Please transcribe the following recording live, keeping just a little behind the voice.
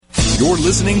You're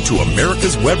listening to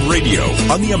America's Web Radio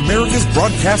on the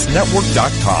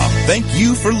AmericasBroadcastNetwork.com. Thank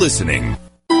you for listening.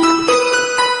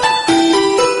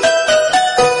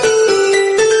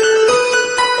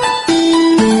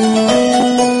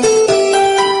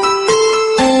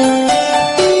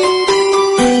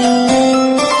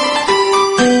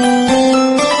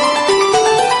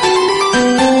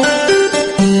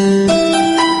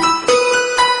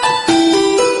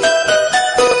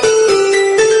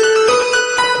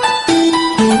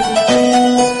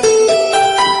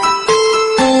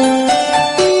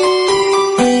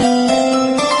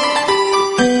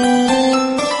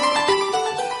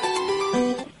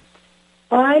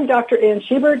 Dr. Ann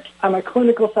Schubert. I'm a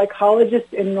clinical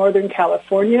psychologist in Northern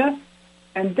California,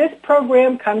 and this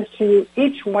program comes to you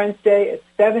each Wednesday at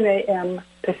 7 a.m.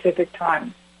 Pacific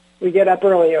time. We get up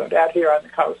early out here on the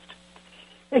coast.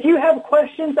 If you have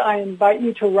questions, I invite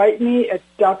you to write me at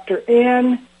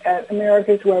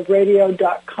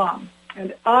drann@americaswebradio.com,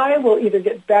 and I will either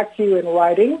get back to you in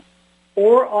writing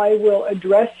or I will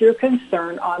address your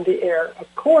concern on the air.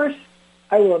 Of course,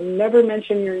 I will never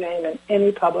mention your name in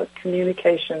any public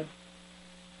communication.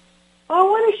 I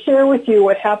want to share with you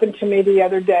what happened to me the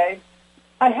other day.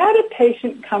 I had a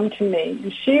patient come to me,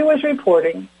 and she was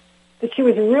reporting that she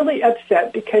was really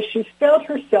upset because she felt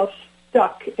herself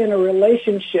stuck in a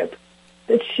relationship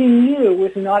that she knew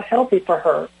was not healthy for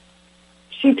her.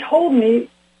 She told me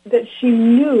that she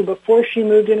knew before she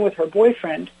moved in with her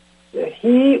boyfriend that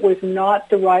he was not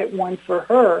the right one for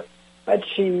her, but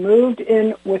she moved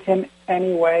in with him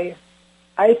anyway.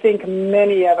 I think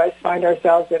many of us find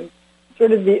ourselves in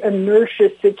sort of the inertia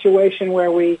situation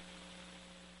where we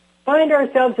find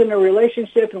ourselves in a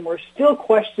relationship and we're still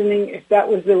questioning if that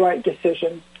was the right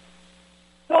decision.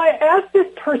 So I asked this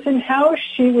person how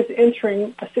she was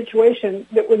entering a situation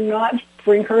that would not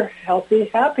bring her healthy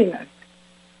happiness.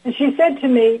 And she said to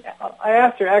me, I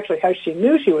asked her actually how she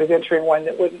knew she was entering one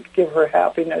that wouldn't give her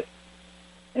happiness.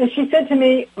 And she said to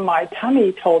me, my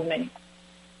tummy told me.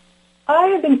 I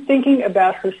have been thinking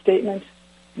about her statement,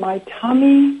 my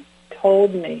tummy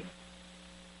told me.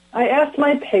 I asked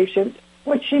my patient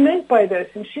what she meant by this,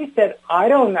 and she said, I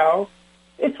don't know.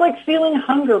 It's like feeling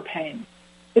hunger pain.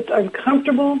 It's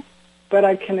uncomfortable, but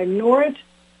I can ignore it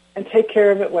and take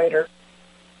care of it later.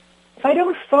 If I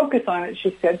don't focus on it,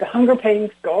 she said, the hunger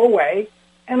pains go away,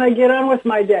 and I get on with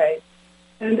my day.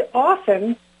 And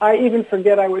often, I even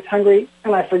forget I was hungry,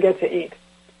 and I forget to eat.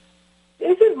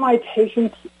 Isn't my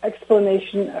patient's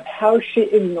explanation of how she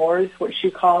ignores what she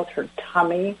calls her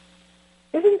tummy,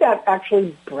 isn't that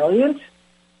actually brilliant?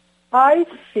 I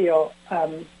feel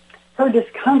her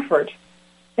discomfort,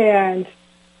 and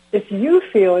if you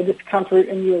feel a discomfort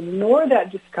and you ignore that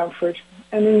discomfort,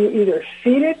 and then you either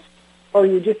feed it or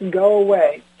you just go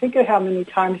away, think of how many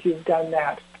times you've done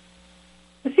that.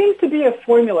 There seems to be a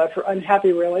formula for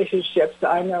unhappy relationships.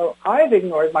 I know I've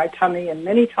ignored my tummy and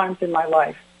many times in my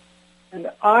life, and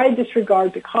I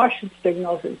disregard the caution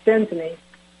signals it sends me,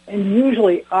 and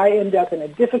usually I end up in a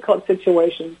difficult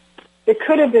situation that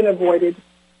could have been avoided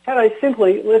had I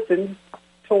simply listened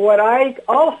to what I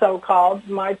also called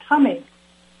my tummy.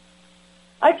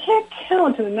 I can't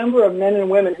count the number of men and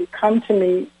women who come to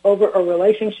me over a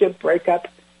relationship breakup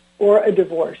or a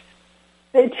divorce.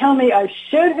 They tell me I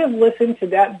should have listened to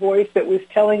that voice that was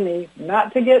telling me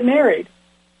not to get married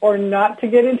or not to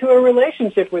get into a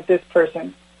relationship with this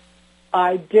person.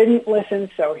 I didn't listen,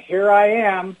 so here I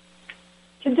am.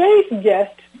 Today's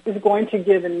guest is going to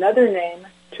give another name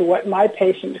to what my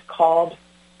patient called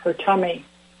her tummy.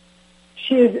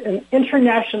 She is an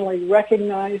internationally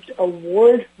recognized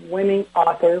award-winning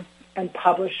author and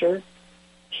publisher,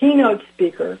 keynote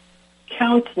speaker,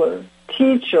 counselor,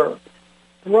 teacher,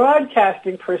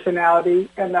 broadcasting personality,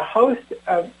 and the host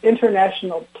of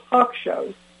international talk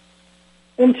shows.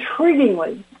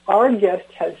 Intriguingly, our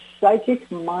guest has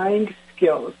psychic mind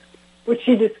skills, which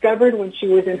she discovered when she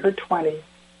was in her 20s.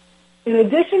 In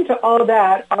addition to all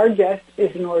that, our guest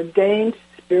is an ordained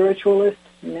spiritualist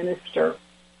minister.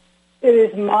 It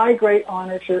is my great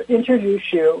honor to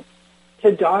introduce you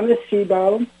to Donna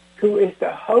Sebo, who is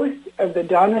the host of the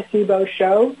Donna Sebo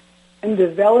Show and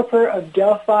developer of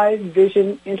Delphi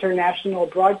Vision International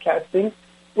Broadcasting,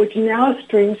 which now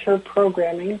streams her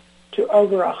programming to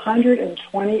over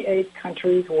 128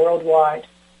 countries worldwide.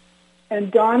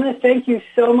 And Donna, thank you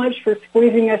so much for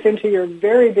squeezing us into your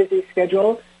very busy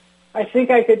schedule. I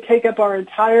think I could take up our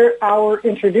entire hour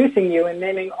introducing you and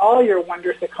naming all your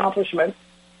wondrous accomplishments,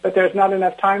 but there's not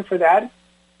enough time for that.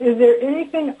 Is there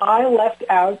anything I left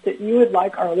out that you would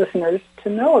like our listeners to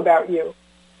know about you?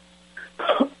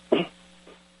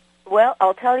 Well,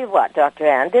 I'll tell you what, Dr.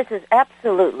 Ann, this is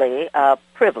absolutely a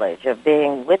privilege of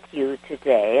being with you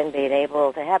today and being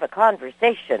able to have a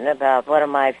conversation about one of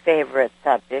my favorite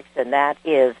subjects, and that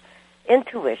is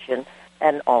intuition,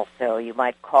 and also you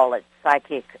might call it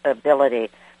psychic ability.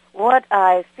 What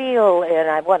I feel, and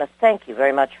I want to thank you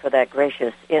very much for that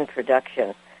gracious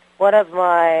introduction, one of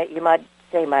my, you might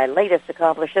say my latest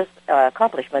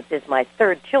accomplishments is my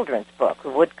third children's book,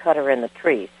 Woodcutter in the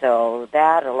Tree. So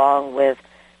that, along with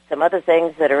some other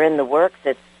things that are in the works,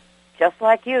 it's just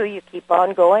like you keep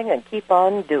on going and keep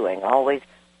on doing, always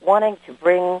wanting to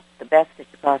bring the best that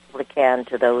you possibly can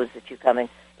to those that you're coming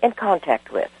in contact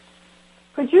with.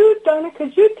 Donna,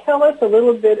 could you tell us a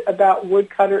little bit about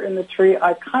Woodcutter in the Tree?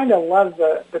 I kind of love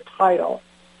the title.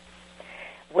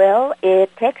 Well,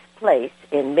 it takes place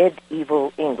in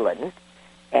medieval England,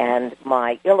 and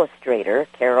my illustrator,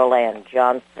 Carol Ann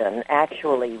Johnson,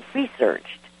 actually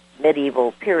researched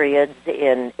medieval periods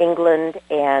in England,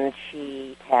 and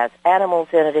she has animals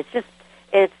in it.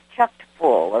 It's chocked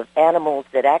full of animals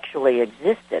that actually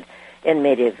existed in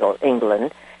medieval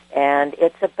England, and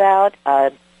it's about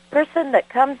a person that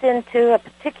comes into a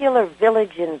particular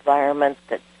village environment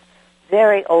that's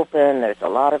very open. There's a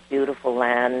lot of beautiful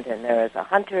land, and there is a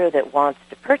hunter that wants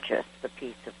to purchase the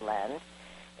piece of land,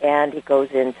 and he goes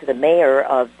into the mayor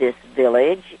of this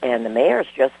village, and the mayor's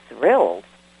just thrilled.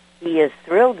 He is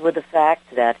thrilled with the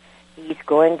fact that he's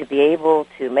going to be able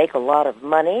to make a lot of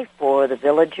money for the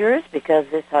villagers because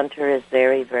this hunter is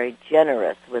very, very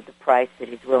generous with the price that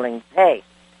he's willing to pay.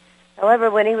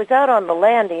 However, when he was out on the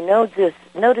land, he notices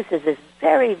this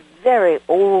very, very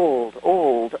old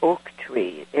oak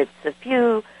tree. It's a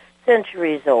few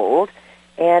centuries old,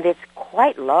 and it's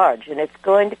quite large, and it's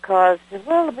going to cause,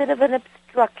 well, a bit of an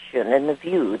obstruction in the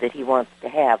view that he wants to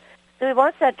have. So he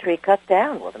wants that tree cut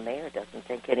down. Well, the mayor doesn't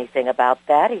think anything about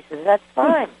that. He says, that's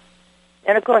fine.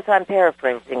 And, of course, I'm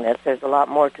paraphrasing this. There's a lot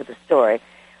more to the story.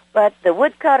 But the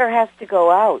woodcutter has to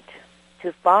go out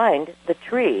to find the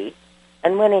tree,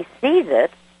 and when he sees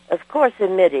it, of course,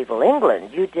 in medieval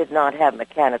England, you did not have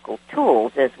mechanical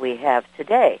tools as we have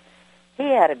today.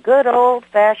 He had a good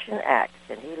old-fashioned axe,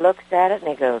 and he looks at it and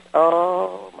he goes,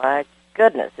 oh, my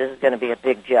goodness, this is going to be a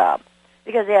big job,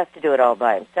 because he has to do it all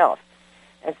by himself.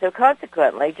 And so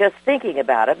consequently, just thinking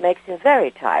about it makes him very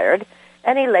tired,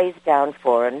 and he lays down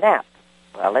for a nap.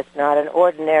 Well, it's not an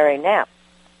ordinary nap.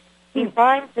 He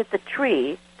finds that the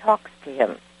tree talks to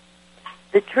him.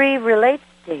 The tree relates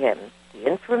to him the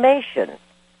information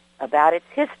about its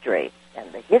history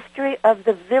and the history of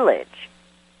the village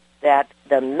that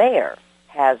the mayor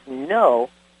has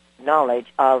no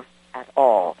knowledge of at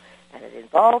all. And it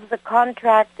involves a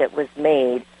contract that was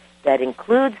made that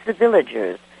includes the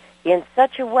villagers in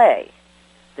such a way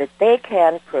that they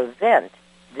can prevent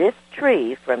this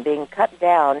tree from being cut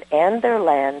down and their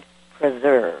land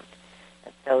preserved.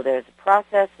 And so there's a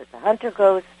process that the hunter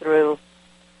goes through,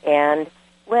 and,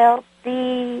 well,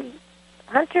 the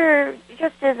hunter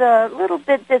just is a little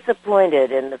bit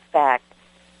disappointed in the fact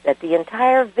that the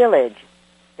entire village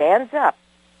stands up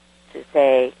to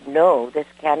say, no, this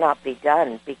cannot be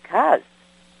done, because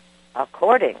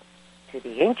according to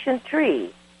the ancient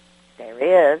tree,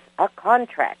 there is a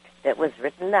contract that was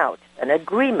written out, an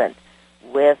agreement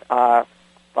with our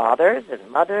fathers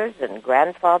and mothers and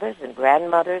grandfathers and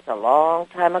grandmothers a long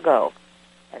time ago.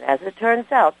 And as it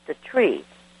turns out, the tree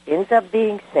ends up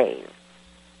being saved.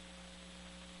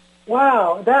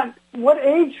 Wow, what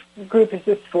age group is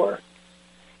this for?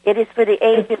 It is for the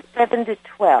ages 7 to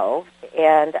 12,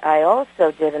 and I also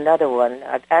did another one.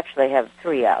 I actually have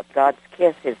 3 out. God's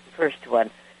Kiss is the first one.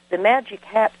 The Magic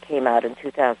Hat came out in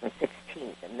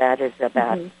 2016, and that is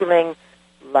about healing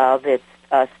love. It's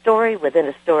a story within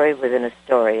a story within a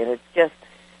story, and it's just,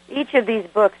 each of these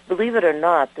books, believe it or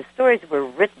not, the stories were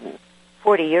written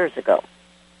 40 years ago.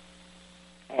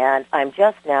 And I'm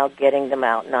just now getting them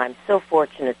out, and I'm so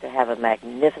fortunate to have a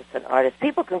magnificent artist.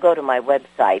 People can go to my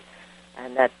website,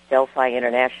 and that's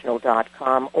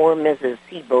DelphiInternational.com or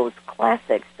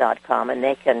MrsSebo'sClassics.com, and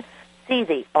they can see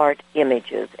the art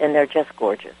images, and they're just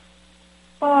gorgeous.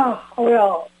 Oh,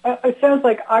 well, it sounds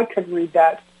like I could read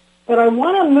that. But I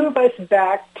want to move us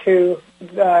back to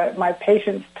my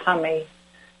patient's tummy.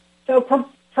 So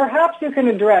perhaps you can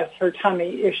address her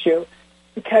tummy issue,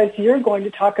 because you're going to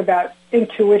talk about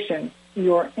intuition,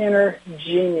 your inner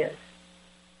genius.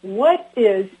 What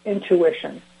is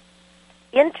intuition?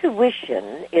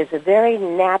 Intuition is a very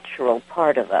natural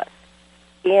part of us.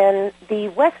 In the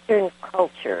Western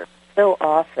culture, so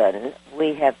often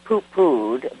we have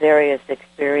poo-pooed various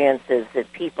experiences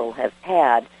that people have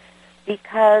had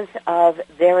because of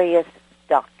various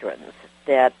doctrines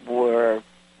that were,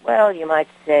 well, you might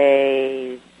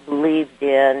say, believed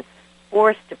in,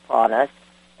 forced upon us,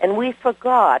 and we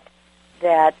forgot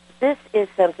that this is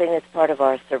something that's part of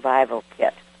our survival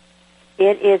kit.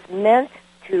 It is meant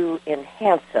to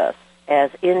enhance us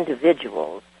as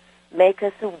individuals, make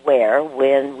us aware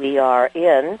when we are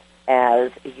in,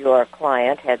 as your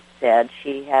client had said,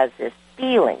 she has this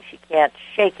feeling. She can't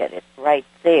shake it. It's right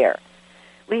there.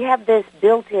 We have this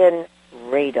built-in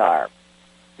radar.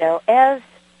 Now, as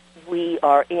we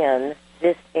are in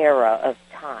this era of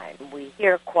time, we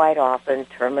hear quite often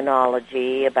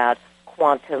terminology about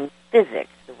quantum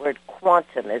physics. The word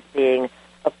quantum is being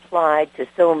applied to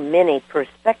so many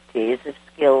perspectives of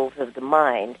skills of the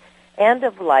mind and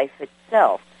of life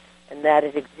itself, and that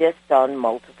it exists on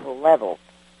multiple levels.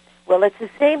 Well, it's the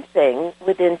same thing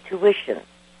with intuition.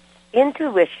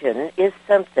 Intuition is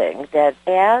something that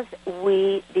as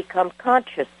we become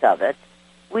conscious of it,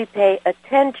 we pay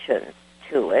attention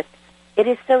to it. It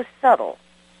is so subtle.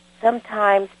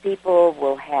 Sometimes people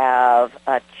will have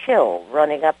a chill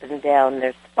running up and down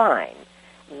their spine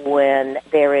when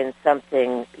they're in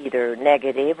something either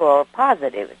negative or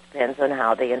positive. It depends on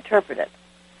how they interpret it.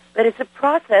 But it's a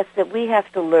process that we have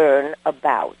to learn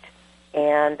about.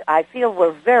 And I feel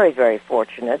we're very, very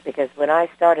fortunate because when I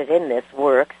started in this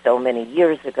work so many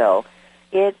years ago,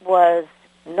 it was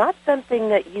not something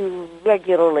that you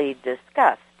regularly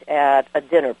discussed at a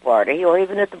dinner party or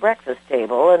even at the breakfast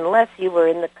table unless you were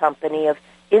in the company of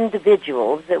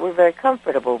individuals that were very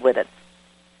comfortable with it.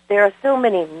 There are so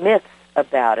many myths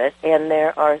about it, and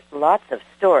there are lots of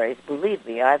stories. Believe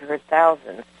me, I've heard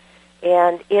thousands.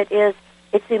 And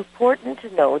it's important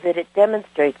to know that it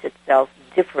demonstrates itself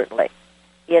differently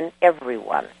in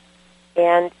everyone.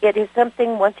 And it is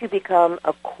something, once you become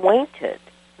acquainted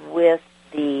with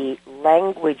the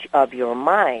language of your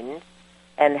mind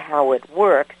and how it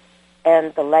works,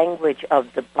 and the language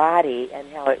of the body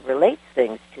and how it relates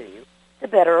things to you, the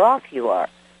better off you are.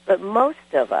 But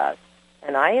most of us,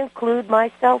 and I include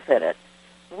myself in it,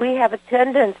 we have a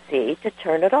tendency to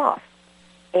turn it off.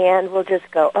 And we'll just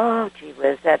go, oh, gee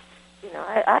whiz, that's,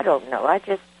 I don't know. I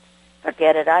just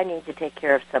forget it. I need to take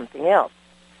care of something else.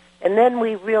 And then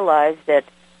we realize that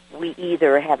we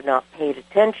either have not paid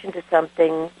attention to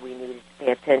something we needed to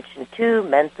pay attention to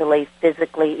mentally,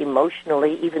 physically,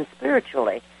 emotionally, even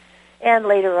spiritually. And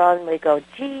later on we go,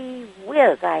 gee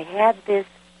whiz, I had this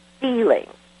feeling.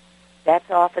 That's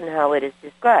often how it is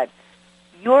described.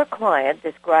 Your client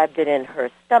described it in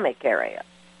her stomach area.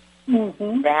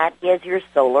 Mm-hmm. That is your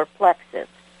solar plexus.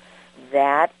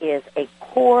 That is a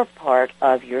core part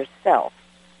of yourself.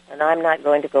 And I'm not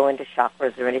going to go into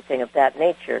chakras or anything of that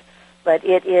nature, but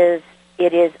it is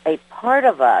a part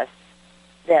of us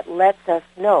that lets us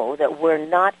know that we're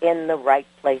not in the right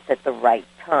place at the right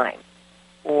time,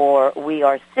 or we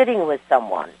are sitting with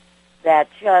someone that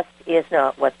just is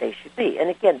not what they should be. And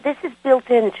again, this is built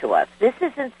into us. This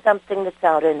isn't something that's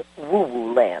out in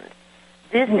woo-woo land.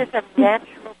 This is a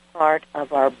natural part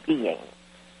of our being.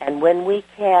 And when we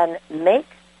can make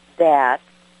that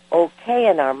okay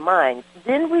in our minds,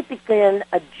 then we begin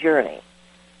a journey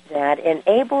that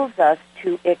enables us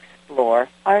to explore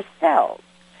ourselves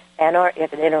and our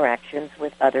interactions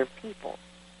with other people.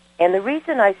 And the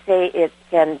reason I say it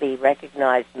can be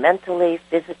recognized mentally,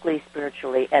 physically,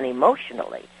 spiritually, and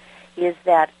emotionally is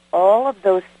that all of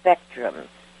those spectrums,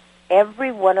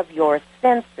 every one of your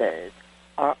senses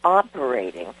are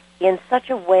operating in such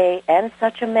a way and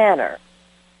such a manner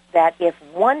that if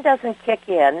one doesn't kick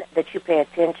in that you pay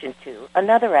attention to,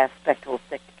 another aspect will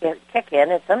kick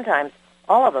in, and sometimes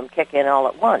all of them kick in all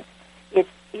at once. It's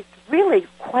really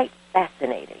quite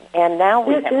fascinating. And now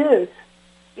we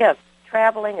have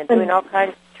traveling and doing all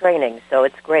kinds of training, so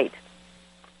it's great.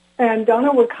 And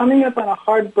Donna, we're coming up on a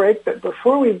hard break, but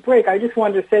before we break, I just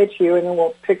wanted to say to you, and then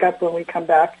we'll pick up when we come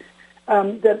back,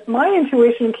 that my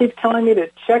intuition keeps telling me to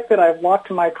check that I've locked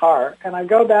my car, and I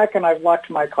go back and I've locked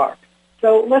my car.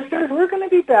 So, listeners, we're going to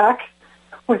be back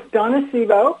with Donna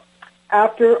Sevo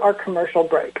after our commercial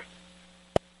break.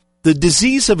 The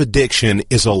disease of addiction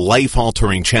is a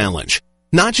life-altering challenge,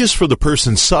 not just for the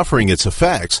person suffering its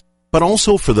effects, but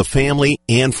also for the family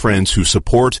and friends who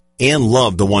support and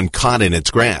love the one caught in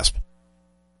its grasp.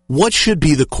 What should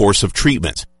be the course of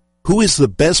treatment? Who is the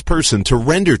best person to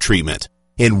render treatment?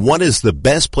 And what is the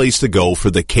best place to go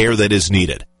for the care that is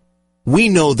needed? We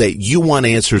know that you want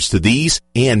answers to these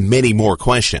and many more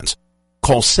questions.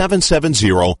 Call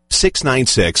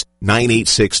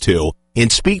 770-696-9862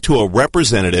 and speak to a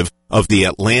representative of the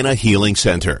Atlanta Healing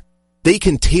Center. They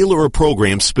can tailor a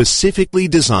program specifically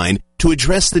designed to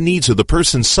address the needs of the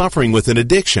person suffering with an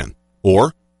addiction,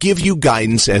 or give you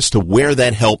guidance as to where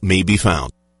that help may be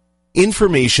found.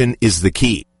 Information is the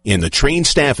key. and the trained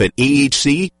staff at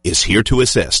AHC is here to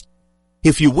assist.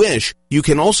 If you wish, you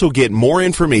can also get more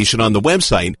information on the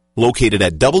website located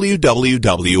at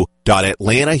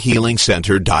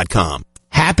www.atlantahealingcenter.com.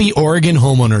 Happy Oregon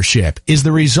homeownership is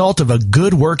the result of a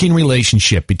good working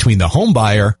relationship between the home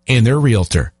buyer and their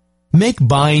realtor. Make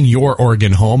buying your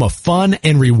Oregon home a fun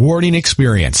and rewarding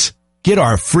experience. Get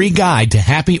our free guide to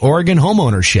happy Oregon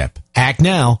homeownership. Act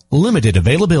now, limited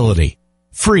availability.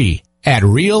 Free at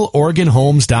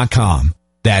RealOregonHomes.com.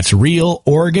 That's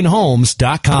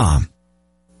RealOregonHomes.com.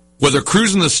 Whether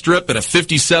cruising the strip in a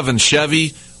 57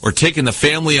 Chevy or taking the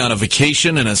family on a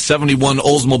vacation in a 71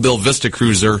 Oldsmobile Vista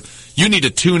Cruiser, you need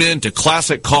to tune in to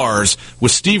Classic Cars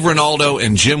with Steve Ronaldo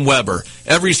and Jim Weber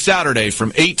every Saturday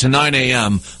from 8 to 9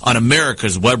 a.m. on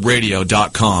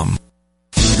americaswebradio.com.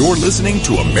 You're listening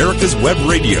to America's Web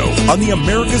Radio on the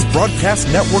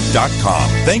americasbroadcastnetwork.com.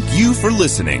 Thank you for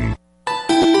listening.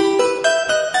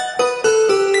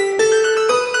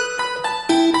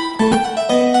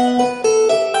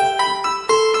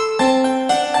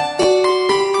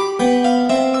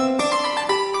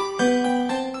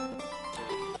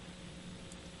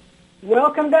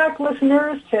 Welcome back,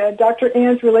 listeners, to Dr.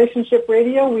 Ann's Relationship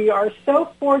Radio. We are so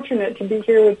fortunate to be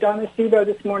here with Donna Sebo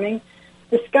this morning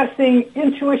discussing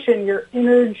intuition, your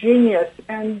inner genius.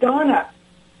 And Donna,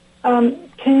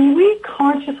 can we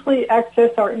consciously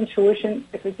access our intuition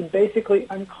if it's basically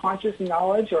unconscious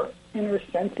knowledge or inner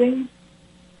sensing?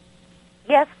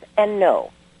 Yes and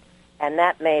no. And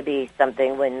that may be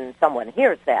something when someone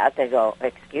hears that, they go,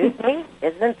 excuse me,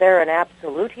 isn't there an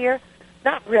absolute here?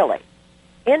 Not really.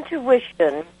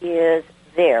 Intuition is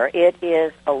there. It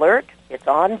is alert. It's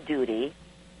on duty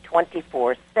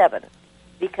 24/7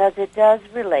 because it does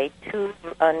relate to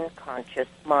your unconscious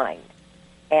mind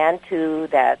and to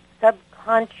that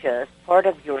subconscious part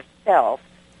of yourself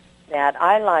that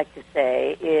I like to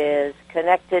say is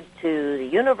connected to the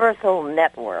universal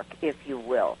network, if you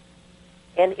will.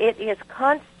 And it is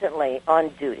constantly on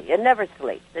duty. It never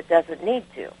sleeps. It doesn't need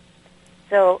to.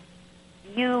 So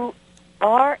you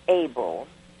are able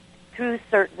through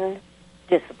certain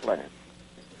disciplines,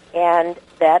 and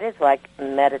that is like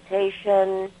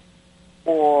meditation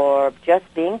or just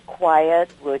being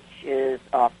quiet, which is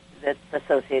that's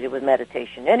associated with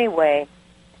meditation anyway.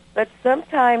 But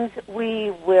sometimes we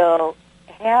will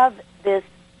have this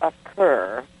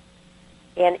occur,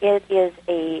 and it is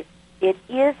a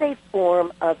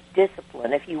form of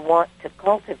discipline if you want to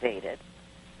cultivate it.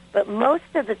 But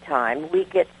most of the time we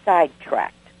get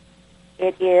sidetracked.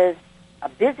 It is a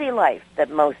busy life that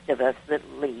most of us that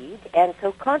lead, and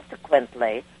so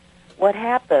consequently what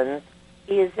happens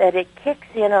is that it kicks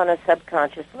in on a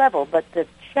subconscious level, but the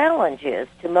challenge is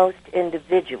to most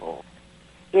individuals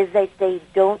is that they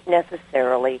don't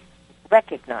necessarily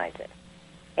recognize it.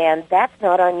 And that's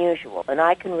not unusual, and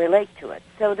I can relate to it.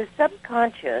 So the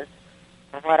subconscious,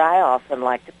 what I often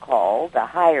like to call the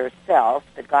higher self,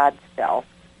 the God self,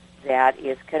 that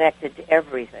is connected to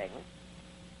everything,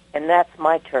 and that's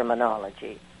my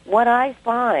terminology. What I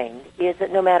find is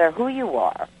that no matter who you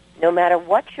are, no matter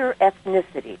what your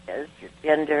ethnicity is, your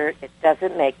gender, it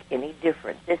doesn't make any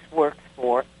difference. This works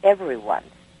for everyone.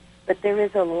 But there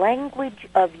is a language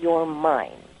of your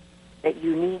mind that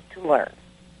you need to learn.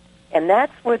 And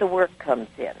that's where the work comes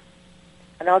in.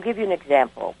 And I'll give you an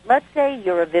example. Let's say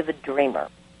you're a vivid dreamer.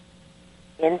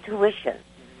 Intuition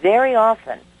very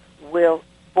often will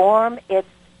form its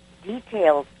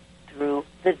details through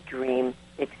the dream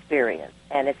experience.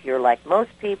 And if you're like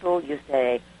most people, you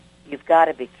say, you've got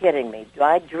to be kidding me.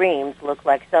 My dreams look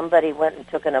like somebody went and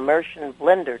took an immersion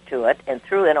blender to it and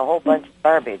threw in a whole bunch of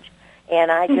garbage,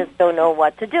 and I just don't know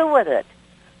what to do with it.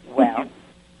 Well,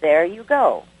 there you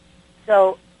go.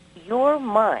 So your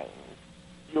mind,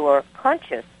 your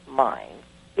conscious mind,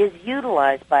 is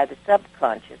utilized by the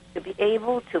subconscious to be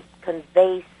able to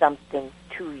convey something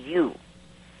to you.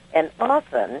 And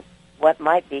often, what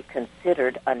might be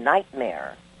considered a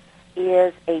nightmare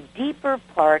is a deeper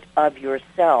part of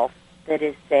yourself that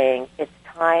is saying it's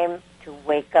time to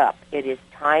wake up. It is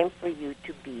time for you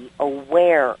to be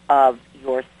aware of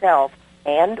yourself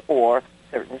and or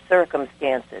certain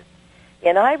circumstances.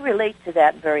 And I relate to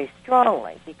that very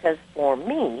strongly because for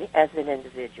me, as an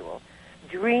individual,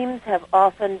 dreams have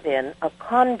often been a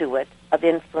conduit of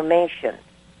information.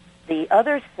 The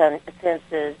other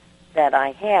senses that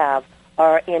I have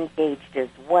are engaged as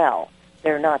well.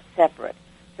 They're not separate.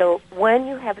 So when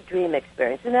you have a dream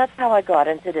experience, and that's how I got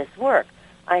into this work,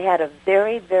 I had a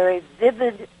very, very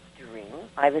vivid dream.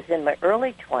 I was in my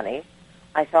early 20s.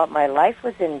 I thought my life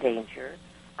was in danger.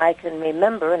 I can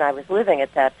remember, and I was living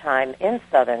at that time in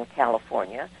Southern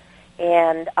California,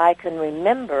 and I can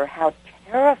remember how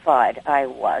terrified I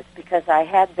was, because I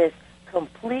had this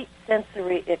complete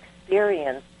sensory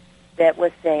experience that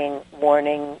was saying,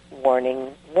 warning,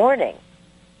 warning, warning.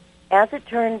 As it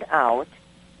turned out,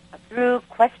 through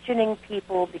questioning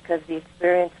people, because the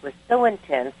experience was so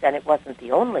intense and it wasn't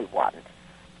the only one,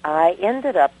 I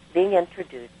ended up being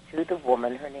introduced to the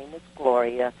woman. Her name is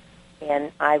Gloria,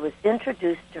 and I was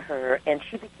introduced to her, and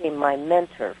she became my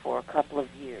mentor for a couple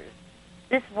of years.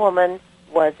 This woman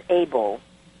was able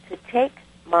to take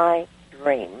my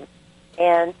dreams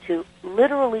and to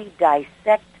literally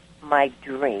dissect my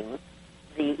dream,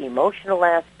 the emotional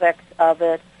aspects of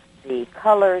it, the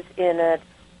colors in it,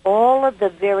 all of the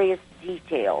various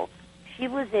details. She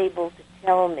was able to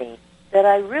tell me that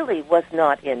I really was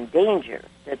not in danger,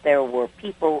 that there were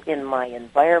people in my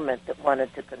environment that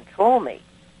wanted to control me.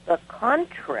 But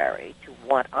contrary to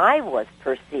what I was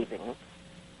perceiving,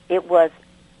 it was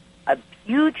a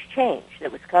huge change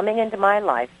that was coming into my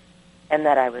life, and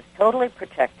that I was totally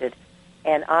protected,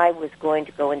 and I was going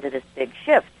to go into this big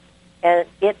shift. And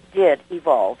it did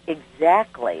evolve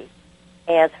exactly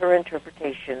as her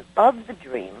interpretation of the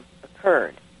dream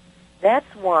occurred.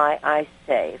 That's why I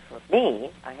say, for me,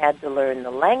 I had to learn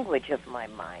the language of my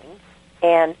mind,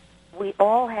 and we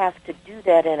all have to do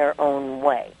that in our own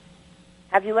way.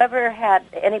 Have you ever had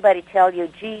anybody tell you,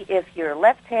 gee, if your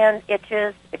left hand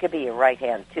itches, it could be your right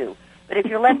hand too, but if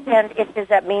your left hand itches,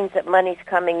 that means that money's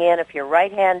coming in. If your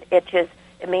right hand itches,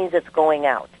 it means it's going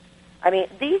out. I mean,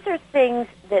 these are things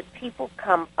that people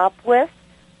come up with,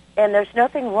 and there's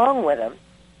nothing wrong with them,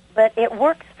 but it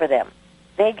works for them.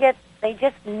 They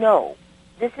just know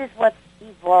this is what's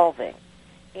evolving.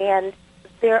 And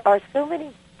there are so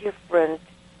many different,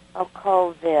 I'll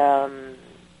call them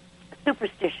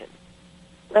superstitions.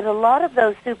 But a lot of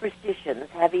those superstitions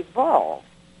have evolved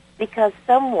because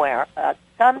somewhere,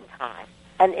 sometime,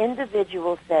 an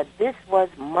individual said, this was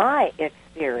my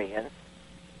experience,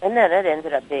 and then it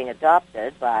ended up being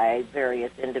adopted by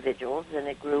various individuals, and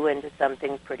it grew into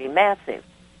something pretty massive.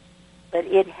 But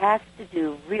it has to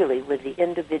do really with the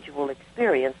individual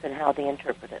experience and how they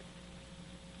interpret it.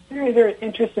 Very, very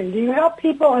interesting. Do you help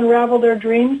people unravel their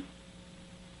dreams?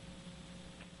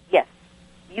 Yes.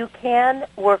 You can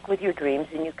work with your dreams,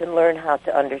 and you can learn how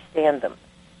to understand them.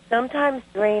 Sometimes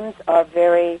dreams are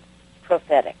very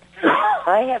prophetic.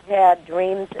 I have had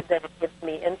dreams that give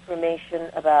me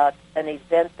information about an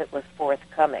event that was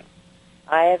forthcoming.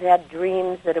 I have had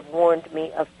dreams that have warned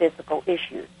me of physical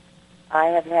issues. I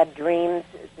have had dreams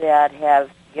that have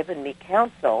given me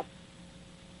counsel,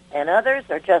 and others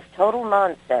are just total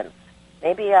nonsense.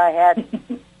 Maybe I had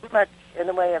too much in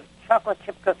the way of chocolate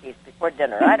chip cookies before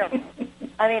dinner. I don't know.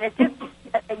 I mean,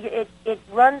 it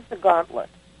runs the gauntlet.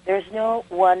 There's no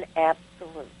one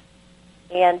absolute.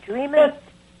 And dream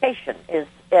interpretation is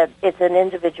it's an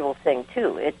individual thing,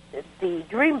 too. The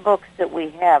dream books that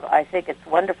we have, I think it's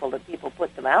wonderful that people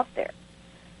put them out there.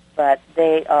 But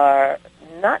they are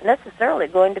not necessarily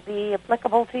going to be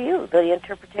applicable to you, the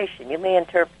interpretation. You may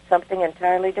interpret something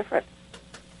entirely different.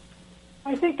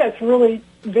 I think that's really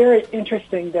very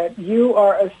interesting that you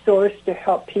are a source to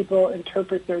help people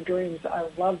interpret their dreams. I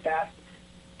love that.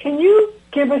 Can you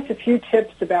give us a few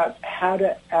tips about how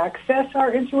to access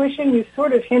our intuition? You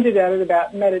sort of hinted at it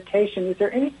about meditation. Is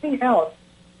there anything else?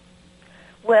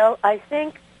 Well, I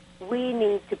think we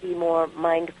need to be more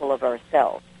mindful of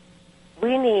ourselves.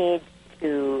 We need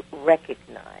to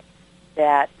recognize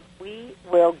that we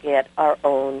will get our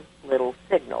own little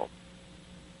signals.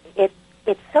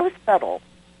 It's so subtle.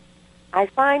 I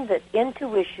find that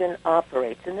intuition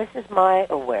operates, and this is my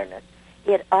awareness,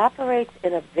 it operates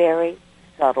in a very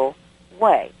subtle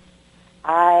way.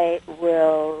 I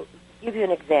will give you an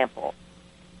example.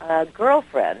 A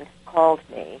girlfriend called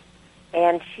me,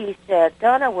 and she said,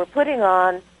 Donna, we're putting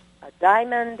on a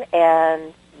diamond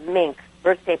and mink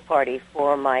birthday party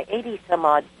for my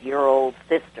 80-some-odd-year-old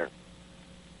sister.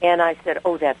 And I said,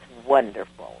 oh, that's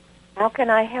wonderful. How can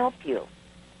I help you?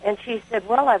 And she said,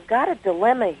 well, I've got a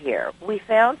dilemma here. We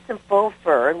found some faux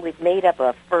fur, and we've made up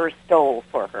a fur stole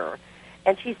for her.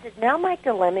 And she said, now my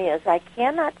dilemma is I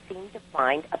cannot seem to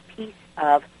find a piece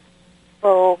of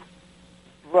faux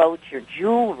brooch or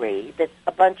jewelry that's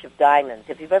a bunch of diamonds.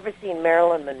 If you've ever seen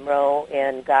Marilyn Monroe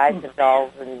in Guys and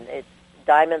Dolls, and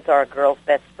diamonds are a girl's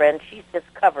best friend, she's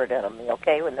just covered in them,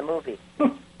 okay, in the movie.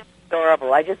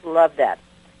 Adorable. I just love that.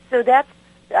 So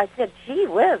I said, gee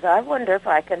whiz, I wonder if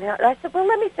I can help. I said, well,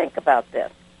 let me think about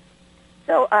this.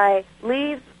 So I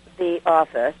leave the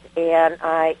office, and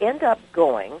I end up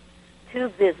going to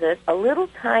visit a little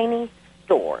tiny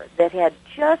store that had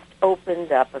just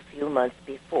opened up a few months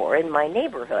before in my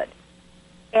neighborhood.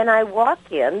 And I walk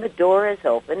in, the door is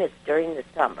open, it's during the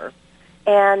summer,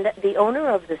 And the owner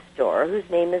of the store, whose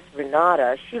name is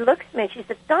Renata, she looks at me and she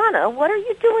said, Donna, what are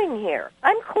you doing here?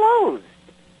 I'm closed.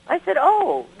 I said,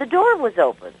 oh, the door was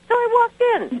open. So I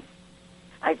walked in.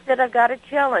 I said, I've got a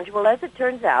challenge. Well, as it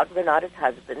turns out, Renata's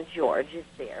husband, George, is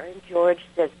there. And George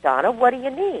says, Donna, what do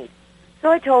you need? So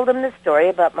I told him the story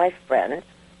about my friend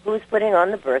who was putting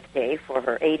on the birthday for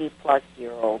her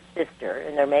 80-plus-year-old sister,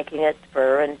 and they're making it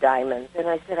fur and diamonds. And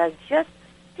I said,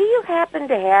 do you happen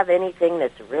to have anything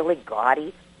that's really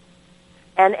gaudy?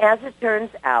 And as it turns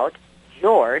out,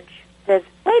 George says,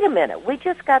 wait a minute, we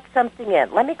just got something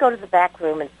in. Let me go to the back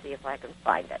room and see if I can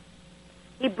find it.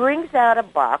 He brings out a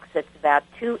box that's about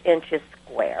 2 inches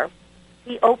square.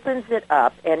 He opens it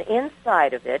up, and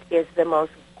inside of it is the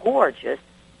most gorgeous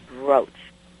brooch.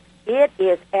 It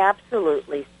is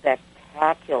absolutely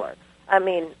spectacular. I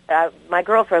mean, my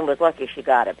girlfriend was lucky she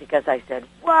got it because I said,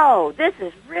 whoa, this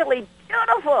is really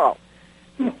beautiful.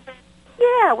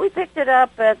 Yeah, we picked it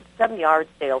up at some yard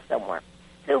sale somewhere.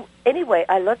 So anyway,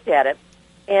 I looked at it,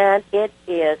 and it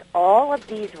is all of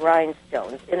these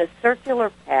rhinestones in a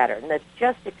circular pattern that's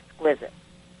just exquisite.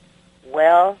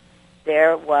 Well,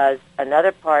 there was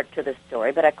another part to the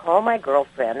story, but I called my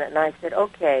girlfriend, and I said,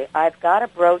 okay, I've got a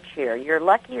brooch here. You're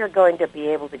lucky you're going to be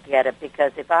able to get it,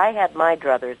 because if I had my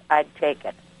druthers, I'd take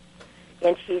it.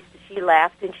 And she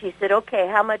laughed, and she said, okay,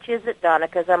 how much is it, Donna,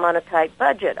 because I'm on a tight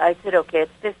budget. I said, okay,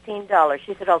 it's $15.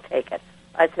 She said, I'll take it.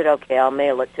 I said, okay, I'll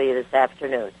mail it to you this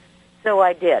afternoon. So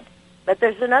I did. But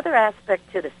there's another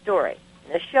aspect to the story.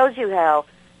 And this shows you how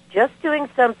just doing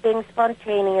something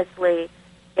spontaneously,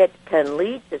 it can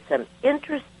lead to some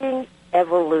interesting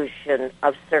evolution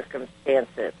of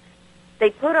circumstances. They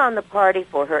put on the party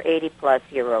for her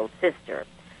 80-plus-year-old sister,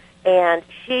 and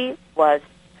she was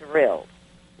thrilled.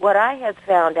 What I had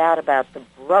found out about the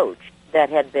brooch that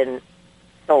had been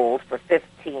sold for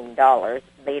 $15,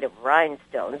 made of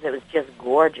rhinestones, it was just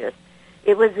gorgeous.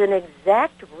 It was an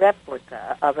exact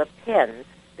replica of a pin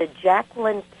that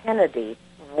Jacqueline Kennedy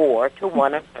wore to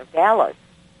one of her galas.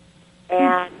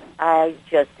 And I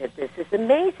just said, this is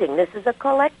amazing. This is a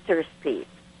collector's piece.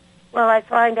 Well, I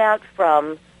find out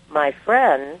from my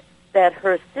friend that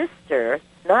her sister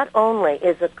not only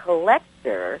is a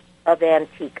collector of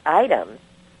antique items,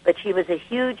 but she was a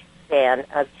huge fan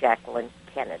of Jacqueline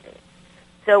Kennedy.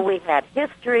 So we had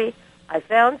history. I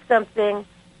found something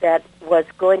that was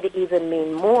going to even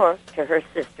mean more to her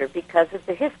sister because of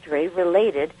the history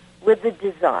related with the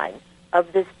design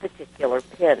of this particular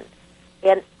pin.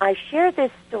 And I share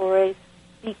this story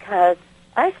because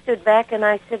I stood back and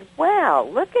I said, wow,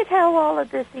 look at how all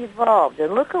of this evolved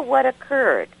and look at what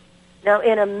occurred. Now,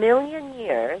 in a million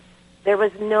years, there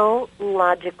was no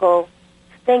logical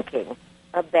thinking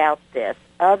about this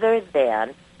other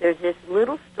than there's this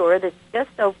little store that's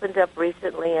just opened up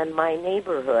recently in my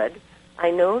neighborhood.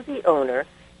 I know the owner,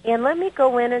 and let me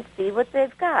go in and see what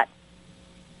they've got.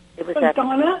 It was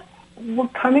Donna, we're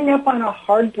coming up on a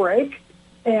hard break,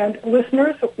 and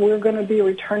listeners, we're going to be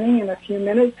returning in a few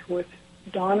minutes with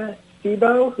Donna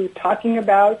Szabo, who's talking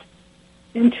about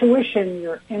intuition,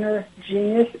 your inner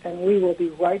genius, and we will be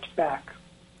right back.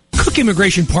 Cook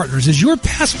Immigration Partners is your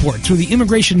passport through the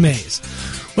immigration maze.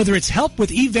 Whether it's help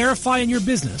with E-Verify in your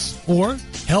business, or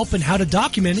help in how to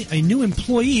document a new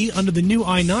employee under the new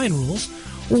I-9 rules,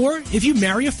 or if you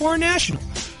marry a foreign national,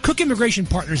 Cook Immigration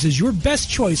Partners is your best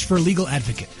choice for a legal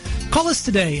advocate. Call us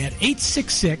today at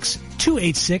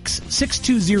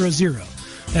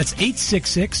 866-286-6200. That's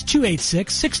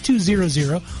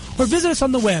 866-286-6200, or visit us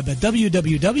on the web at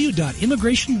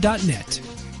www.immigration.net.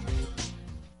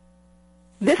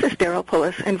 This is Daryl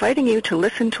Pullis inviting you to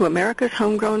listen to America's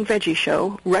Homegrown Veggie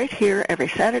Show right here every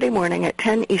Saturday morning at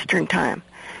 10 Eastern Time.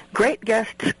 Great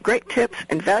guests, great tips,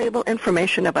 and valuable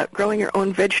information about growing your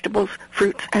own vegetables,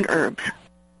 fruits, and herbs.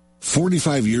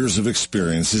 45 years of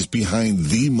experience is behind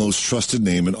the most trusted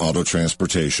name in auto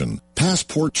transportation.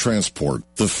 Passport Transport,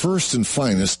 the first and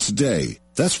finest today.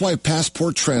 That's why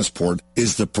Passport Transport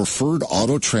is the preferred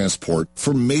auto transport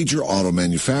for major auto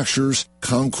manufacturers,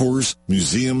 concours,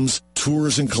 museums,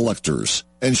 tours, and collectors,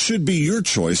 and should be your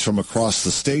choice from across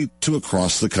the state to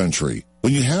across the country.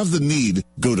 When you have the need,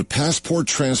 go to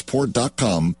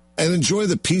PassportTransport.com and enjoy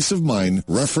the peace of mind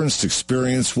referenced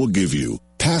experience will give you.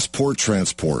 Passport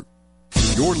Transport.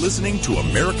 You're listening to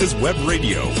America's Web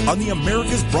Radio on the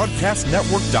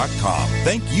AmericasBroadcastNetwork.com.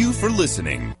 Thank you for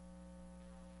listening.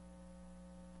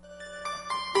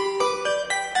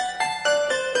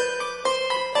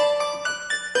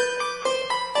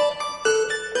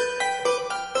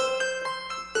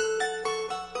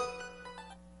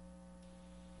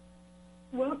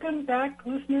 Welcome back,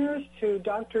 listeners, to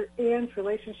Dr. Ann's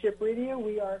Relationship Radio.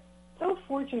 We are so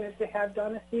fortunate to have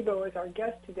Donna Sebo as our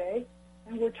guest today,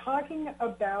 and we're talking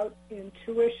about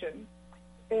intuition.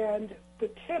 And the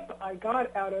tip I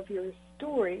got out of your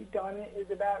story, Donna,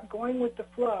 is about going with the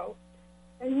flow.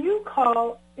 And you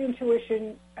call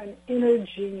intuition an inner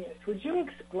genius. Would you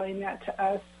explain that to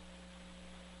us?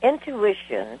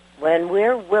 Intuition, when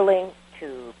we're willing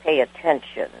to pay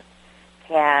attention,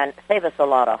 can save us a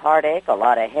lot of heartache, a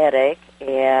lot of headache,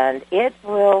 and it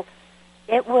will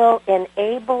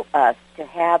enable us to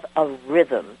have a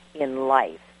rhythm in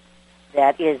life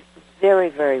that is very,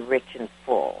 very rich and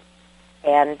full.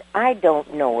 And I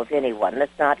don't know of anyone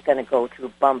that's not going to go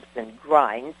through bumps and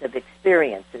grinds of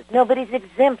experiences. Nobody's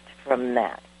exempt from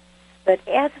that. But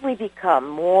as we become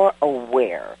more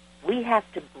aware, we have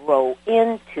to grow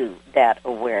into that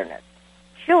awareness.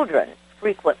 Children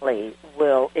frequently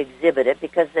will exhibit it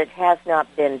because it has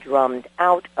not been drummed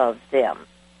out of them.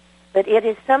 But it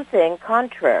is something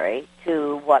contrary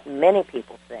to what many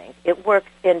people think. It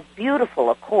works in beautiful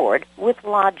accord with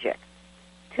logic.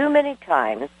 Too many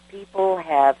times people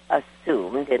have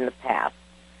assumed in the past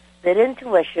that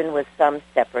intuition was some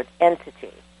separate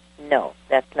entity. No,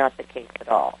 that's not the case at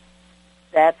all.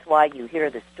 That's why you hear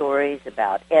the stories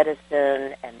about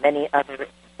Edison and many other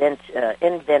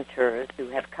inventors who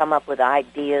have come up with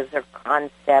ideas or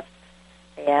concepts.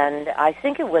 And I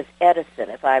think it was Edison,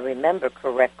 if I remember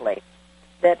correctly,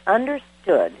 that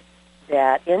understood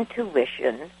that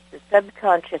intuition, the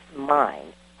subconscious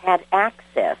mind, had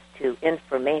access to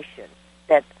information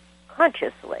that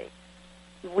consciously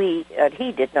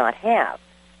he did not have.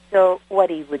 So what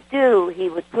he would do, he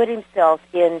would put himself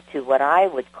into what I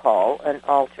would call an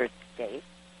altered state.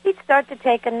 He'd start to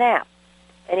take a nap,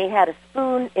 and he had a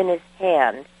spoon in his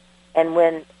hand, and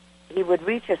when he would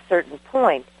reach a certain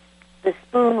point, the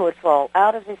spoon would fall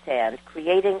out of his hand,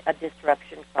 creating a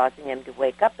disruption, causing him to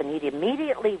wake up, and he'd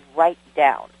immediately write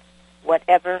down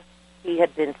whatever he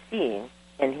had been seeing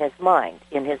in his mind,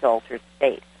 in his altered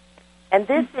state. And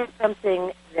this is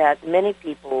something that many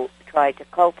people try to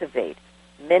cultivate.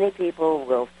 Many people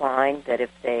will find that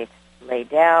if they lay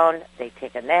down, they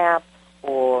take a nap,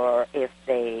 or if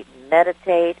they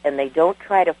meditate and they don't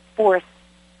try to force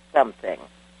something,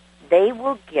 they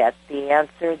will get the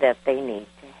answer that they need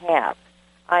to have.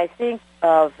 I think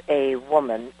of a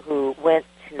woman who went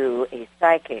to a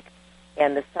psychic,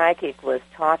 and the psychic was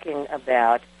talking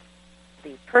about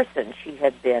the person she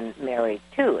had been married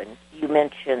to. And you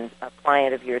mentioned a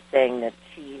client of yours saying that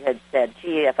she had said,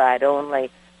 gee, if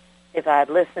I'd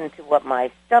listened to what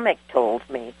my stomach told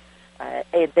me,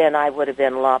 then I would have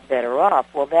been a lot better off.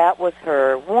 Well, that was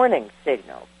her warning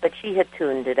signal, but she had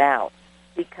tuned it out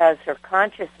because her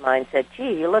conscious mind said,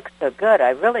 gee, he looks so good.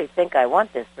 I really think I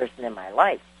want this person in my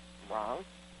life. Wrong.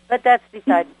 But that's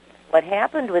besides what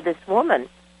happened with this woman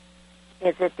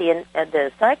is that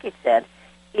the psychic said,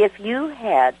 if you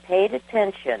had paid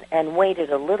attention and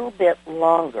waited a little bit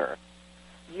longer,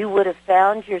 you would have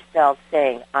found yourself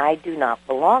saying, I do not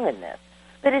belong in this.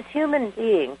 But as human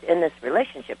beings in this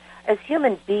relationship, as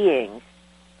human beings,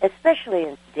 especially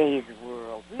in today's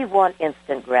world, we want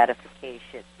instant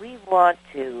gratification. We want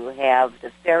to have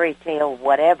the fairy tale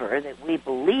whatever that we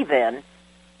believe in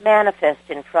manifest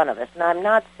in front of us. And I'm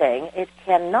not saying it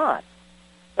cannot,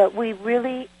 but we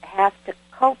really have to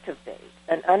cultivate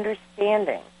an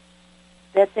understanding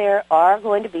that there are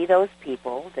going to be those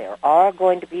people, there are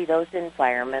going to be those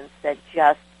environments that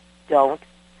just don't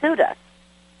suit us.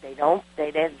 They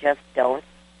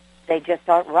just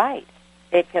aren't right.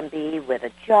 It can be with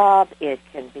a job, it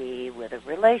can be with a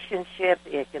relationship,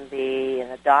 it can be in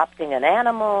adopting an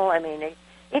animal. I mean,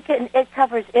 it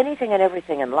covers anything and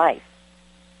everything in life.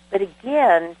 But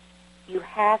again, you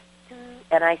have to,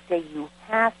 and I say you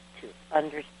have to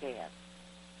understand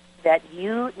that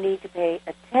you need to pay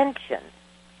attention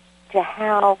to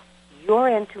how your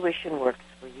intuition works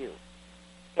for you.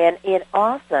 And it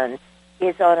often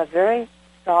is on a very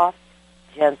soft,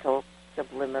 gentle,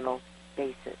 subliminal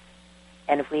basis.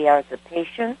 And if we are the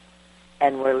patient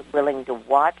and we're willing to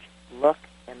watch, look,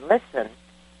 and listen,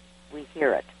 we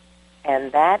hear it.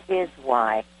 And that is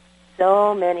why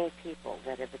so many people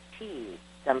that have achieved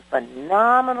some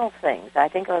phenomenal things. I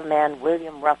think of a man,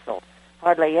 William Russell.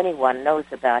 Hardly anyone knows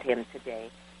about him today.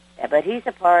 But he's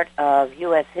a part of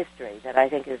U.S. history that I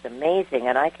think is amazing.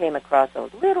 And I came across a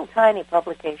little tiny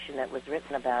publication that was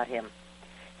written about him.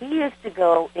 He used to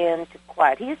go into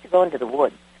quiet. He used to go into the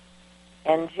woods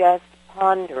and just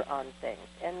ponder on things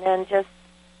and then just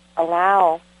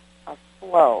allow a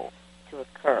flow to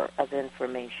occur of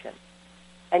information.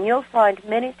 And you'll find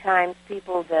many times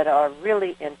people that are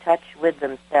really in touch with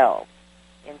themselves,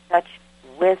 in touch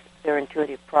with their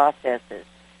intuitive processes,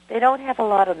 they don't have a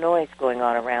lot of noise going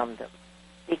on around them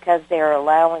because they're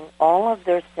allowing all of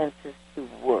their senses to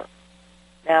work.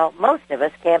 Now, most of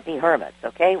us can't be hermits,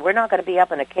 okay? We're not going to be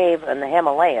up in a cave in the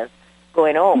Himalayas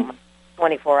going home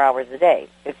 24 hours a day.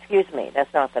 Excuse me,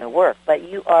 that's not going to work. But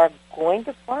you are going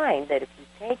to find that if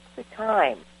you take the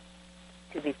time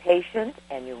to be patient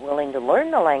and you're willing to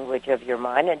learn the language of your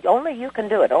mind, and only you can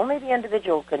do it, only the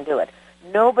individual can do it.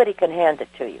 Nobody can hand it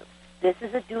to you. This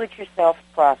is a do-it-yourself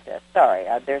process. Sorry,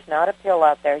 there's not a pill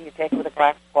out there. You take it with a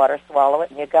glass of water, swallow it,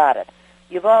 and you got it.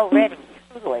 You've already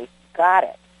truly got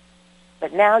it.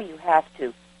 But now you have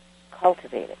to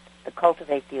cultivate it, to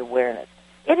cultivate the awareness.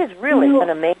 It is really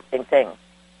an amazing thing.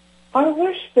 I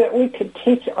wish that we could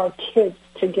teach our kids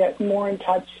to get more in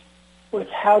touch with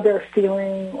how they're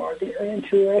feeling or their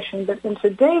intuition. But in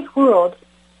today's world,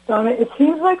 Donna, it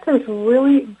seems like there's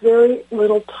really very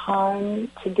little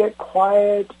time to get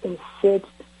quiet and sit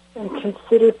and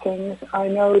consider things. I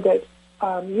know that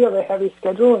you have a heavy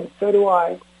schedule, and so do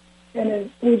I.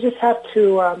 And we just have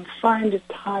to find a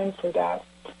time for that.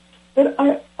 But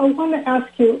I want to ask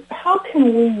you, how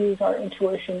can we use our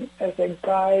intuition as a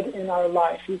guide in our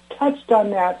life? You touched on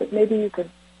that, but maybe you could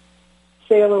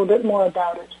say a little bit more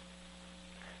about it.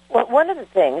 Well, one of the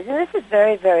things, and this is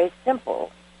very, very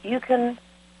simple, you can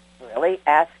really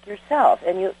ask yourself,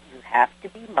 and you have to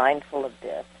be mindful of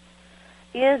this.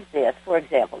 Is this, for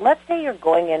example, let's say you're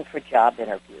going in for job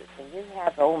interviews, and you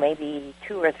have, maybe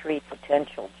 2 or 3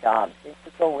 potential jobs. And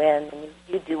you go in, and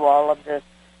you do all of the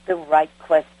right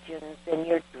questions, and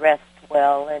you're dressed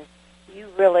well, and you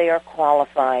really are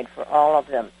qualified for all of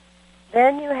them.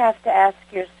 Then you have to ask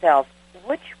yourself,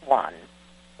 which one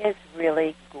is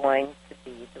really going to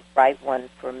be the right one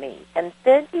for me? And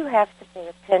then you have to pay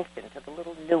attention to the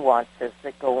little nuances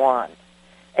that go on.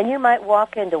 And you might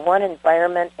walk into one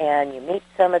environment and you meet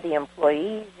some of the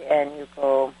employees and you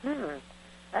go,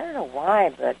 I don't know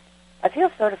why, but I feel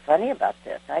sort of funny about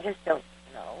this. I just don't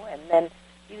know. And then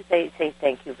you say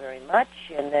thank you very much,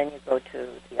 and then you go to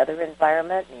the other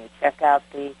environment and you check out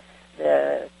the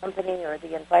company or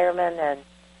the environment, and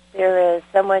there is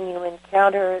someone you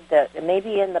encounter that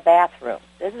maybe in the bathroom.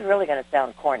 This is really going to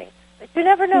sound corny, but you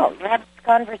never know. You have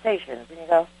conversations, and you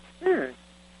go,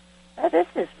 this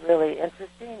is really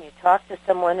interesting. You talk to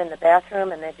someone in the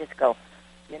bathroom, and they just go,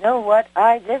 you know what,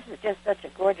 this is just such a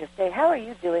gorgeous day. How are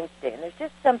you doing today? And there's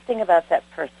just something about that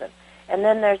person. And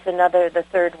then there's the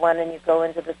third one, and you go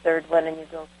into the third one, and you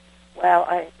go, well,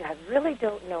 I really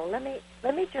don't know.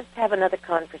 Let me just have another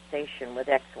conversation with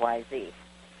XYZ.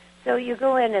 So you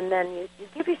go in, and then you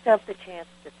give yourself the chance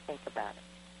to think about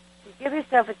it. You give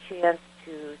yourself a chance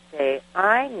to say,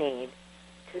 I need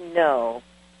to know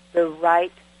the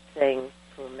right thing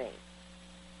for me.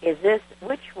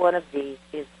 Which one of these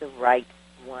is the right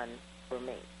one for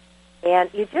me? And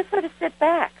you just sort of sit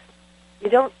back. You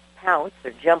don't pounce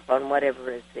or jump on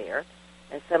whatever is there.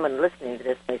 And someone listening to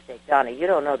this may say, Donna, you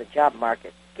don't know the job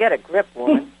market. Get a grip,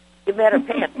 woman. You better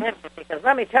pay attention, because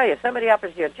let me tell you, if somebody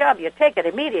offers you a job, you take it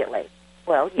immediately.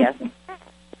 Well, yes.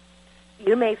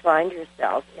 You may find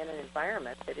yourself in an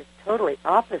environment that is totally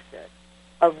opposite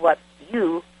of what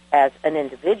you, as an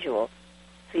individual,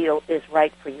 feel is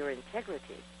right for your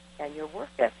integrity and your work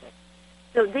ethic.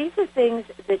 So these are things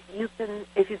that you can,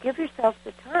 if you give yourself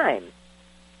the time,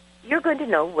 you're going to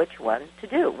know which one to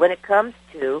do. When it comes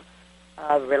to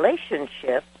a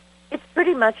relationship, it's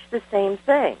pretty much the same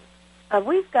thing.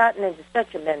 We've gotten into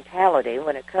such a mentality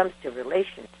when it comes to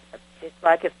relationships. It's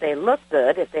like if they look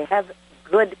good, if they have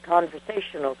good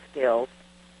conversational skills,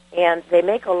 and they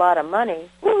make a lot of money,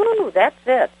 woohoo, that's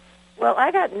it. Well,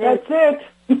 I got news. That's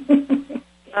it.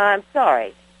 I'm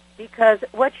sorry, because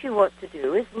what you want to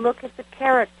do is look at the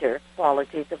character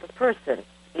qualities of a person,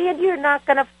 and you're not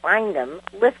going to find them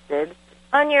listed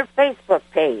on your Facebook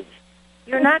page.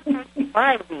 You're not going to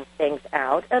find these things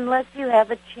out unless you have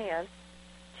a chance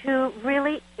to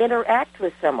really interact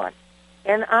with someone.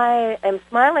 And I am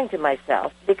smiling to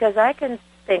myself because I can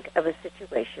think of a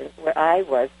situation where I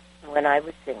was, when I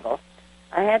was single,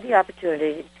 I had the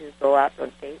opportunity to go out on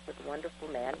a date with a wonderful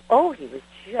man. Oh, he was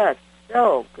just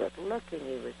so good looking.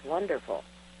 He was wonderful.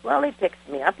 Well, he picks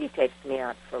me up. He takes me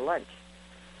out for lunch.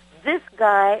 This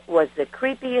guy was the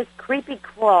creepiest creepy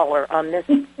crawler on this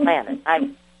planet.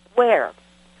 I swear.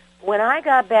 When I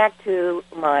got back to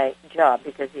my job,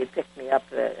 because he had picked me up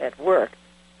at work,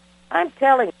 I'm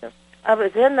telling you, I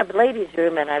was in the ladies'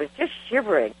 room, and I was just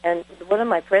shivering. And one of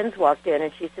my friends walked in,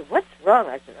 and she said, what's wrong?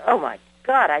 I said, oh, my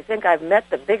God, I think I've met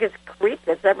the biggest creep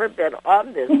that's ever been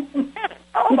on this planet.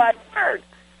 Oh, my word.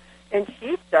 And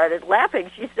she started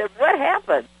laughing. She said, what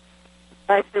happened?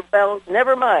 I said, well,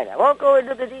 never mind. I won't go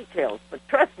into the details, but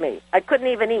trust me, I couldn't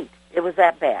even eat. It was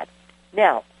that bad.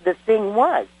 Now, the thing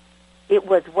was, it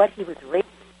was what he was raised.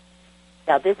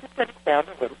 Now, this is going to sound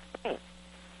a little strange,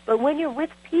 but when you're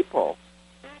with people,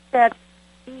 that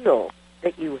feel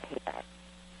that you have,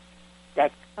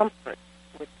 that comfort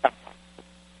with someone.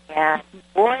 And,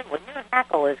 boy, when your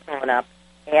hackle is going up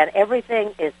and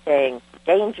everything is saying,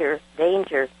 danger,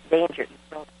 danger, danger, you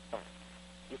don't know.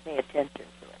 You pay attention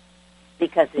to it.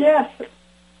 Because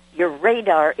your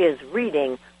radar is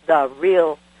reading the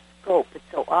real scope. And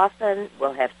so often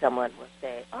we'll have someone will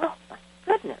say, oh, my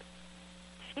goodness,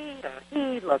 she or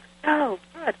he looks so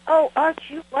good. Oh, aren't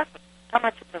you lucky? How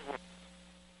much of the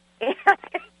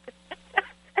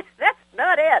That's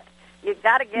not it. You've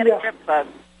got to get a grip of.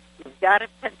 You've got to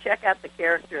check out the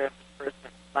character of the person.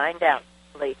 Find out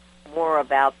really more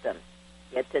about them.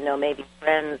 Get to know maybe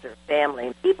friends or family.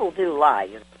 And people do lie.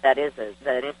 You know, that is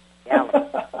reality.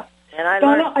 And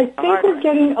Donna, I think we're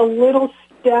getting a little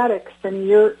static from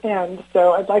your end,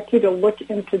 so I'd like you to look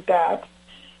into that.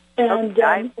 And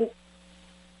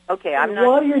okay, I'm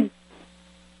not hearing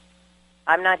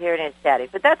any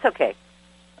static, but that's okay.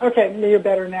 Okay, you're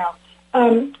better now.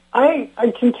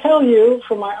 I can tell you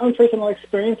from my own personal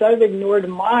experience, I've ignored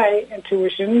my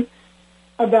intuition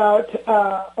about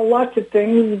lots of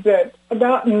things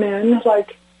about men.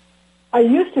 Like, I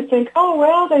used to think, oh,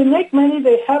 well, they make money,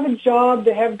 they have a job,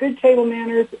 they have good table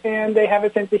manners, and they have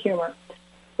a sense of humor.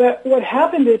 But what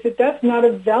happened is that's not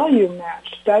a value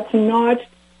match. That's not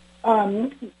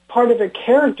part of a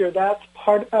character. That's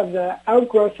part of the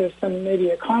outgrowth of some maybe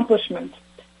accomplishments.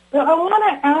 But I want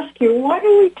to ask you, why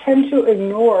do we tend to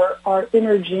ignore our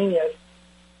inner genius?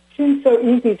 It seems so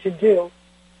easy to do.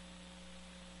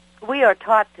 We are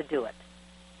taught to do it.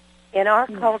 In our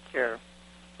culture,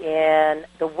 in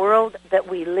the world that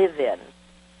we live in,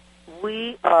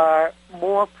 we are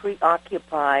more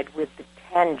preoccupied with the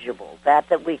tangible,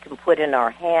 that we can put in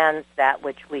our hands, that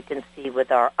which we can see with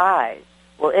our eyes.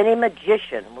 Well, any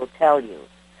magician will tell you,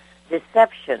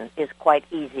 deception is quite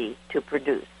easy to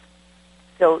produce.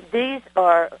 So these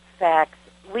are facts.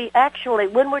 We actually,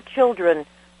 when we're children,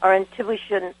 our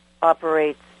intuition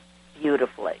operates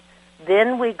beautifully.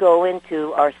 Then we go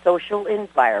into our social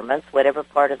environments, whatever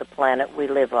part of the planet we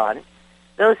live on.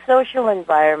 Those social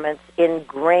environments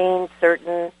ingrain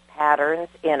certain patterns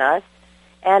in us,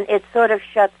 and it sort of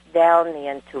shuts down the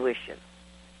intuition.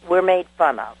 We're made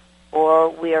fun of, or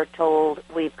we are told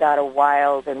we've got a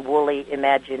wild and woolly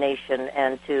imagination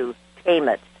and to tame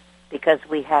it because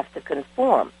we have to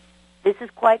conform. This is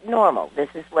quite normal. This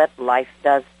is what life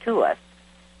does to us.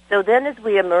 So then as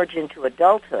we emerge into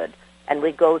adulthood and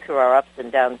we go through our ups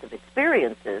and downs of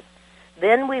experiences,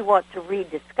 then we want to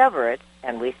rediscover it,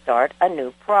 and we start a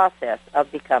new process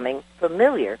of becoming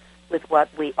familiar with what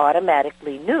we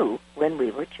automatically knew when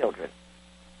we were children.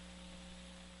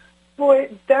 Boy,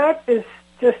 that is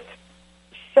just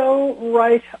so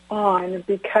right on,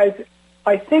 because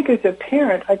I think as a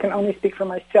parent, I can only speak for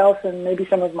myself and maybe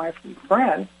some of my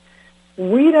friends,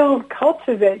 we don't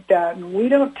cultivate that, and we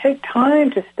don't take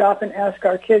time to stop and ask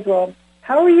our kids, well,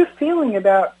 how are you feeling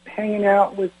about hanging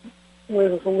out with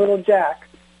little Jack?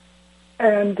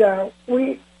 And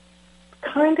we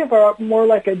kind of are more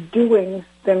like a doing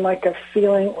than like a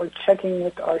feeling or checking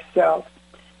with ourselves.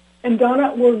 And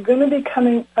Donna, we're going to be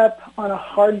coming up on a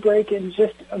hard break in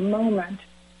just a moment.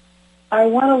 I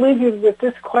want to leave you with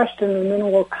this question, and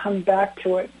then we'll come back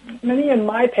to it. Many of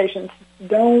my patients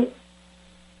do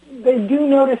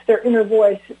notice their inner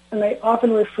voice, and they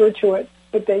often refer to it,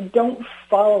 but they don't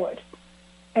follow it.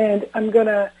 And I'm going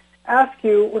to ask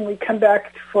you when we come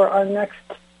back for our next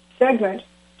segment,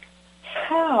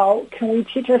 how can we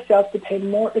teach ourselves to pay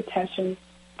more attention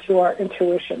to our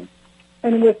intuition?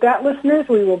 And with that, listeners,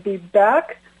 we will be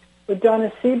back with Donna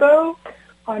Sebo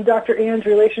on Dr. Ann's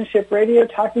Relationship Radio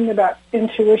talking about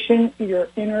intuition, your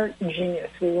inner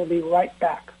genius. We will be right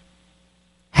back.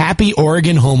 Happy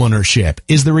Oregon homeownership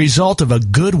is the result of a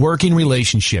good working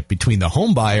relationship between the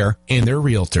home buyer and their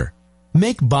realtor.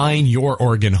 Make buying your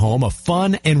Oregon home a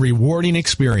fun and rewarding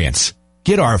experience.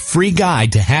 Get our free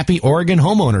guide to happy Oregon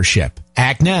homeownership.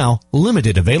 Act now,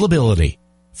 limited availability.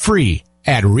 Free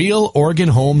at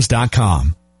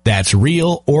RealOregonHomes.com. That's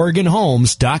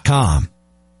RealOregonHomes.com.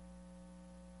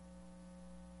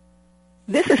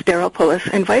 This is Daryl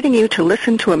Pullis inviting you to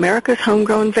listen to America's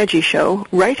Homegrown Veggie Show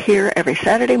right here every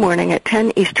Saturday morning at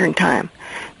 10 Eastern Time.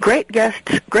 Great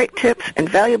guests, great tips, and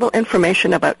valuable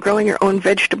information about growing your own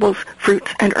vegetables,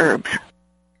 fruits, and herbs.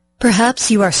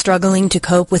 Perhaps you are struggling to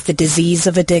cope with the disease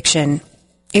of addiction.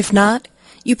 If not,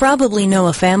 You probably know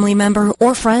a family member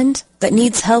or friend that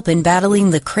needs help in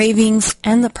battling the cravings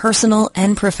and the personal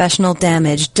and professional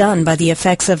damage done by the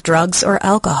effects of drugs or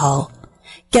alcohol.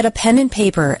 Get a pen and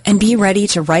paper and be ready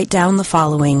to write down the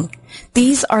following.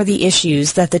 These are the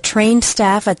issues that the trained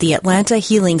staff at the Atlanta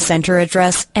Healing Center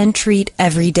address and treat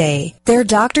every day. Their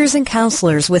doctors and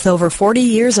counselors with over 40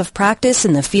 years of practice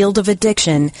in the field of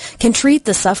addiction can treat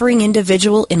the suffering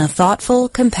individual in a thoughtful,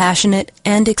 compassionate,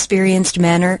 and experienced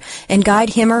manner and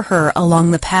guide him or her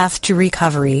along the path to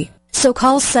recovery. So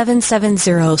call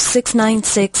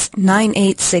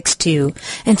 770-696-9862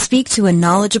 and speak to a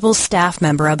knowledgeable staff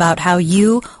member about how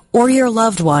you or your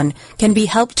loved one can be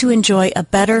helped to enjoy a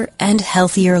better and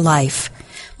healthier life.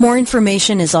 More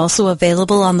information is also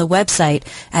available on the website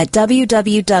at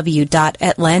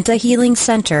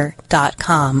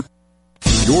www.atlantahealingcenter.com.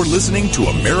 You're listening to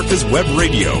America's Web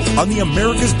Radio on the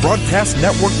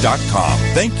AmericasBroadcastNetwork.com.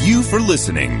 Thank you for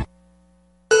listening.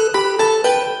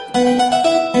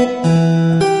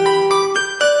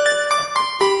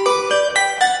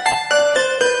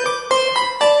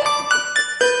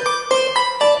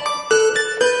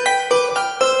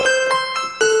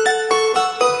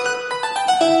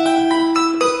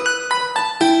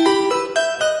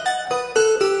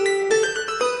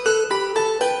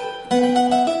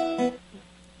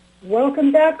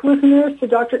 Welcome back, listeners, to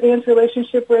Dr. Ann's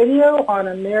Relationship Radio on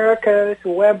America's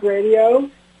Web Radio.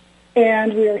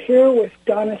 And we are here with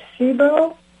Donna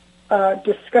Sebo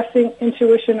discussing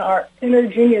intuition, our inner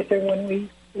genius. And when we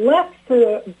left for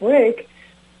the break,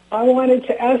 I wanted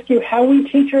to ask you how we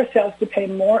teach ourselves to pay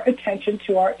more attention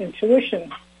to our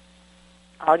intuition.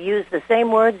 I'll use the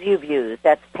same words you've used.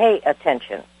 That's pay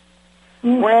attention.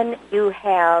 When you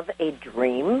have a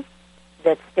dream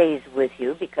that stays with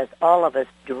you, because all of us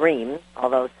dream,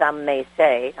 although some may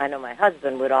say, I know my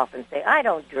husband would often say, I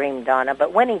don't dream, Donna,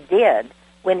 but when he did,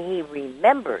 when he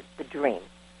remembered the dream,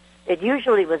 it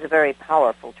usually was a very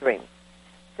powerful dream.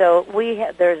 So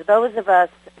there's those of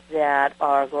us that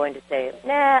are going to say,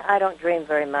 nah, I don't dream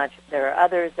very much. There are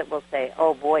others that will say,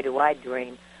 oh boy, do I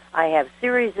dream. I have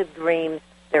series of dreams,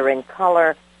 they're in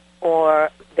color,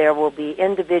 or there will be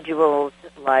individuals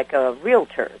like a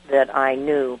realtor that I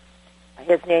knew.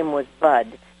 His name was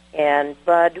Bud, and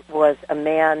Bud was a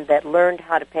man that learned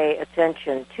how to pay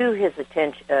attention to his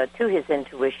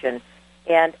intuition,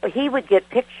 and he would get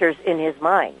pictures in his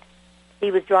mind.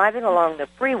 He was driving along the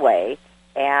freeway,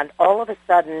 and all of a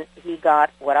sudden he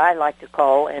got what I like to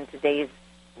call, in today's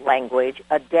language,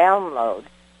 a download.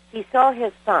 He saw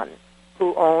his son,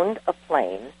 who owned a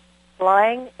plane,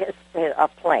 flying a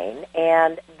plane,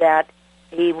 and that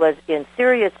he was in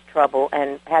serious trouble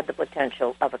and had the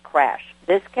potential of a crash.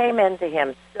 This came into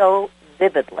him so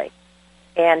vividly,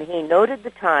 and he noted the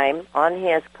time on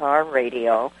his car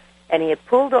radio, and he had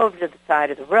pulled over to the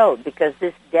side of the road because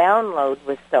this download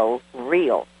was so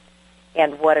real.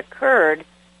 And what occurred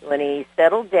when he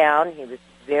settled down, he was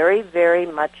very, very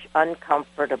much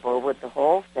uncomfortable with the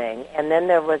whole thing, and then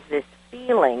there was this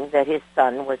feeling that his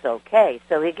son was okay.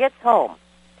 So he gets home,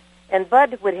 and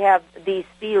Bud would have these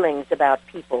feelings about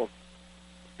people.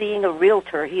 Being a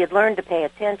realtor, he had learned to pay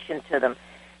attention to them.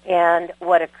 And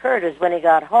what occurred is when he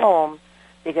got home,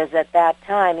 because at that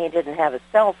time he didn't have a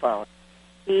cell phone,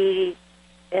 he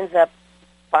ends up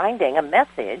finding a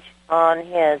message on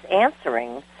his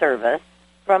answering service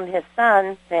from his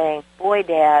son saying, boy,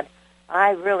 Dad, I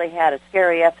really had a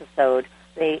scary episode.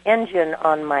 The engine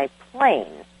on my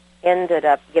plane ended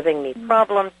up giving me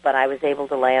problems, but I was able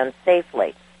to land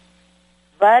safely.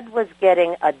 Bud was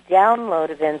getting a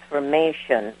download of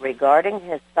information regarding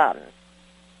his son,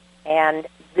 and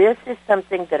this is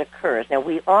something that occurs. Now,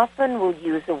 we often will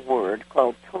use a word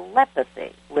called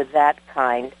telepathy with that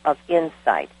kind of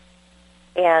insight,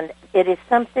 and it is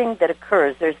something that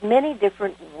occurs. There's many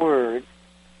different words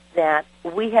that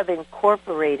we have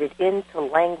incorporated into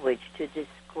language to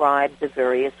describe the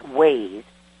various ways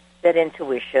that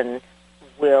intuition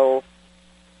will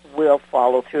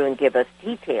follow through and give us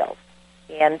details.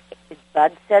 And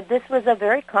Bud said this was a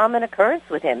very common occurrence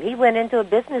with him. He went into a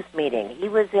business meeting. He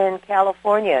was in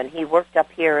California, and he worked up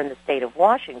here in the state of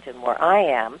Washington, where I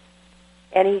am.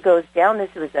 And he goes down.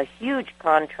 This was a huge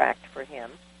contract for him.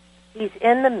 He's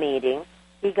in the meeting.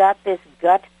 He got this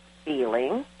gut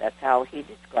feeling. That's how he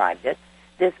described it.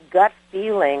 This gut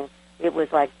feeling, it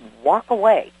was like, walk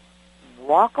away.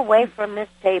 Walk away from this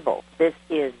table. This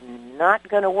is not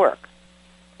going to work.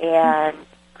 And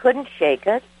couldn't shake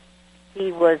it.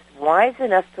 He was wise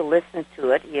enough to listen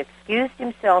to it. He excused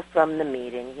himself from the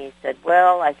meeting. He said,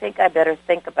 well, I think I better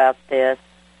think about this.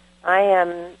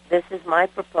 This is my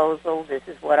proposal. This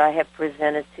is what I have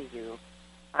presented to you.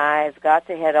 I've got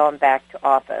to head on back to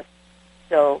office.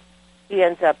 so he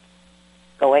ends up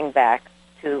going back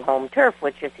to home turf,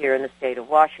 which is here in the state of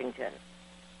Washington.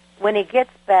 When he gets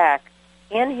back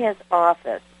in his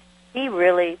office, he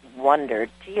really wondered,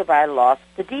 gee, have I lost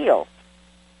the deal?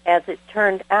 As it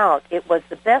turned out, it was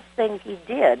the best thing he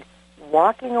did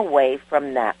walking away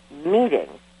from that meeting,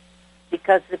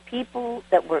 because the people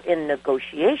that were in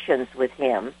negotiations with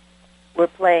him were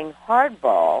playing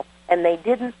hardball, and they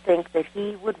didn't think that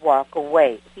he would walk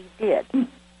away. He did.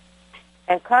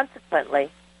 And consequently,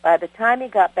 by the time he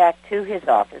got back to his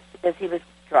office, because he was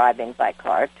driving by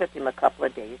car, it took him a couple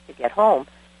of days to get home,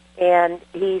 and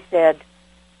he said,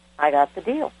 I got the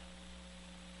deal.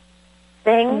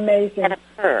 Things can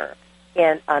occur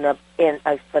in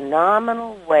a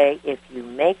phenomenal way if you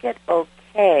make it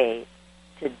okay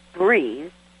to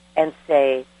breathe and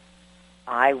say,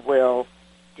 I will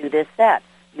do this, that.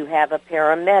 You have a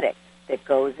paramedic that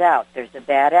goes out. There's a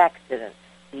bad accident.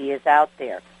 He is out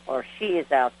there, or she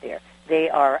is out there. They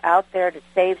are out there to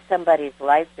save somebody's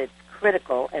life that's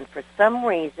critical, and for some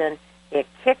reason it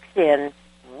kicks in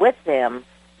with them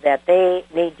that they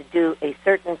need to do a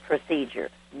certain procedure.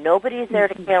 Nobody's there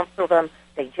to counsel them.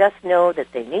 They just know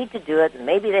that they need to do it, and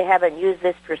maybe they haven't used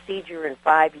this procedure in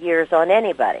 5 years on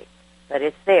anybody, but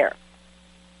it's there.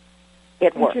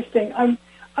 It works. Interesting.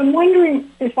 I'm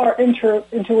wondering if our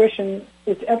intuition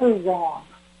is ever wrong.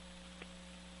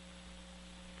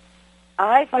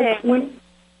 I think...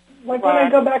 When I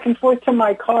go back and forth to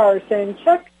my car saying,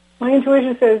 check, my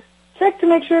intuition says, check to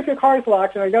make sure if your car is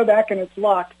locked, and I go back and it's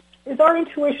locked. Is our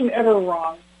intuition ever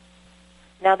wrong?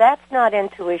 Now, that's not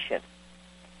intuition.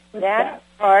 That's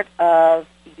part of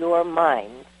your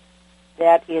mind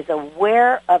that is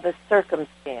aware of a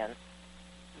circumstance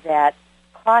that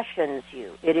cautions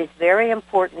you. It is very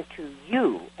important to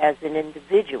you as an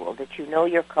individual that you know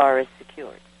your car is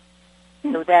secured.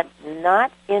 So that's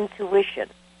not intuition.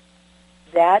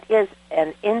 That is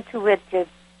an intuitive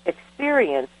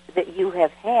experience that you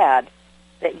have had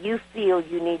that you feel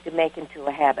you need to make into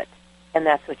a habit. And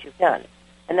that's what you've done.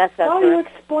 And that's you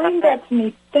explained that to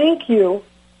me. Thank you.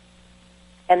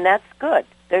 And that's good.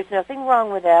 There's nothing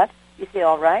wrong with that. You say,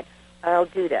 all right, I'll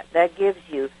do that. That gives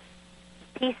you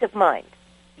peace of mind.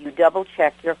 You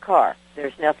double-check your car.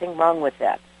 There's nothing wrong with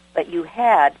that. But you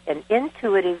had an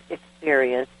intuitive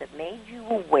experience that made you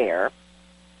aware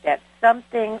that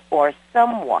something or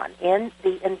someone in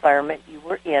the environment you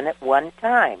were in at one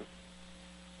time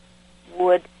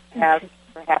would have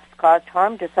perhaps caused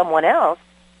harm to someone else,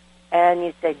 and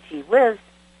you said, gee whiz,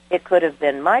 it could have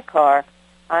been my car.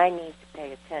 I need to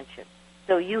pay attention.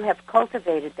 So you have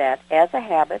cultivated that as a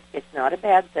habit. It's not a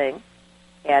bad thing,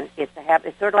 and it's a habit.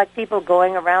 It's sort of like people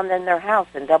going around in their house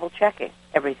and double-checking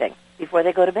everything before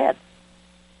they go to bed.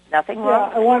 Nothing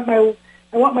wrong. Yeah,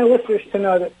 I want my listeners to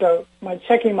know that my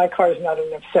checking my car is not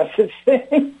an obsessive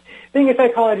thing. Being a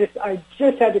psychologist, I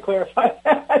just had to clarify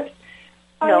that.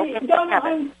 No,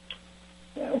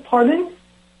 pardon?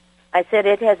 I said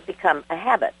it has become a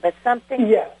habit, but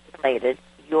something related,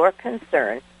 your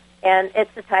concern, and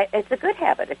it's a good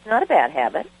habit. It's not a bad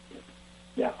habit.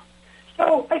 Yeah.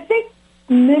 So I think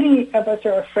many of us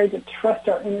are afraid to trust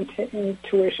our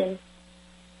intuition.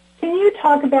 Can you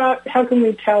talk about how can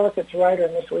we tell if it's right or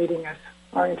misleading us,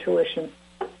 our intuition?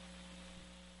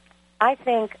 I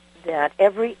think that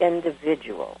every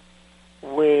individual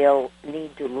will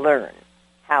need to learn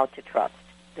how to trust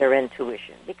their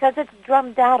intuition because it's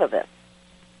drummed out of us.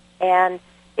 And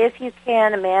if you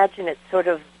can imagine it sort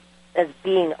of as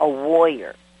being a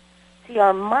warrior. See,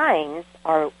 our minds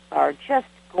are just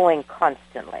going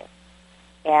constantly.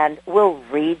 And we'll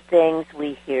read things,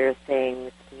 we hear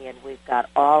things, and we've got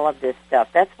all of this stuff.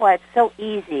 That's why it's so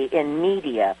easy in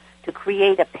media to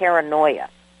create a paranoia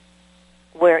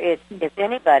where if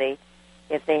anybody,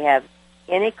 if they have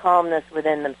any calmness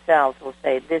within themselves, will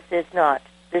say, this is not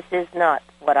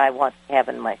what I want to have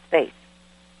in my space.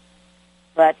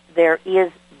 But there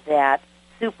is that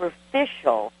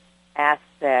superficial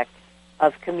aspect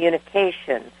of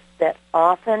communications that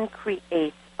often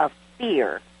creates a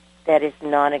fear that is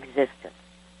non-existent.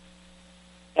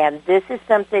 And this is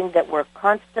something that we're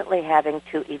constantly having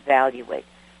to evaluate.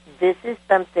 This is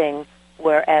something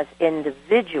where, as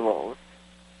individuals,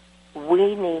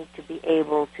 we need to be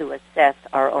able to assess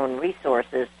our own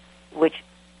resources, which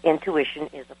intuition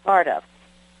is a part of.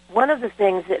 One of the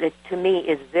things that to me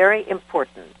is very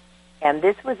important, and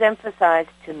this was emphasized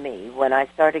to me when I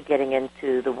started getting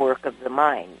into the work of the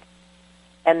mind,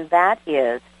 and that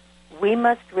is we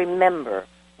must remember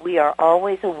we are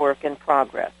always a work in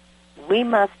progress. We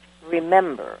must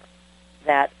remember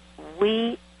that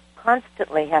we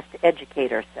constantly have to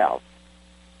educate ourselves.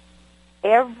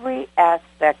 Every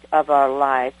aspect of our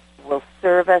life will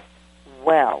serve us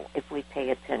well if we pay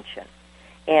attention.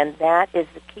 And that is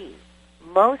the key.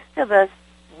 Most of us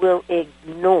will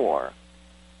ignore,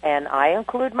 and I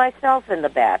include myself in the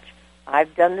batch.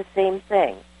 I've done the same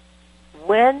thing.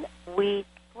 When we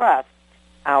trust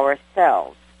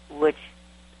ourselves, which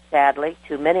sadly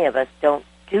too many of us don't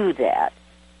do that,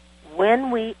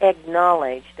 when we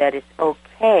acknowledge that it's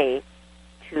okay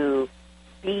to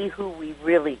be who we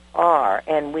really are,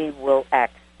 and we will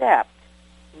accept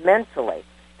mentally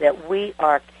that we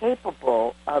are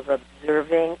capable of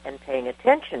observing and paying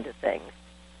attention to things,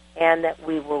 and that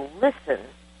we will listen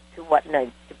to what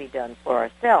needs to be done for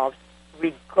ourselves,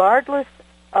 regardless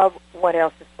of what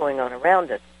else is going on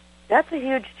around us. That's a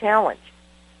huge challenge.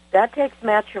 That takes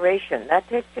maturation. That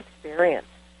takes experience.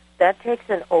 That takes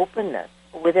an openness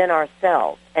within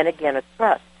ourselves, and again, a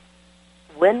trust.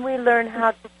 When we learn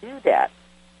how to do that,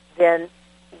 then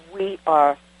we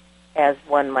are, as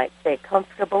one might say,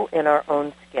 comfortable in our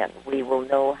own skin. We will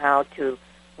know how to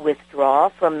withdraw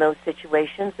from those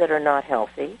situations that are not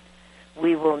healthy.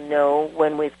 We will know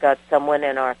when we've got someone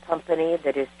in our company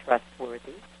that is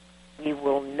trustworthy. We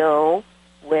will know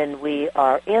when we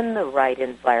are in the right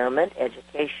environment,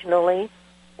 educationally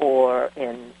or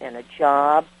in a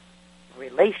job,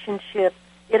 relationship.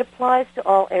 It applies to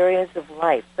all areas of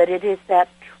life, but it is that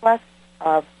trust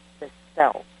of the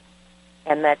self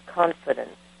and that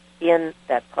confidence in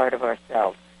that part of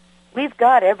ourselves. We've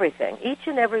got everything. Each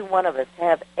and every one of us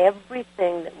have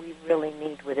everything that we really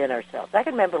need within ourselves. I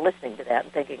can remember listening to that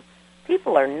and thinking,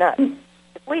 people are nuts.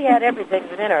 If we had everything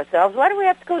within ourselves, why do we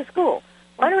have to go to school?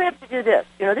 Why do we have to do this?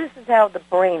 You know, this is how the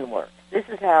brain works. This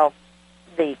is how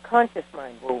the conscious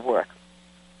mind will work.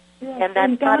 Yes, and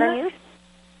that's not unusual.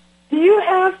 Do you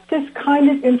have this kind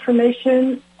of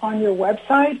information on your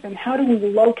website, and how do we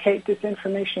locate this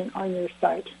information on your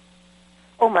site?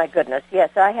 Oh, my goodness,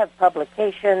 yes. I have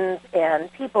publications,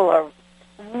 and people are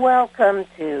welcome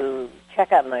to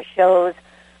check out my shows.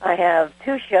 I have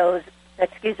 2 shows,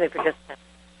 excuse me for just a minute,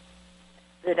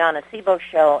 the Donna Sebo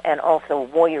Show and also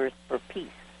Warriors for Peace.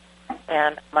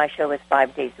 And my show is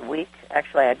 5 days a week.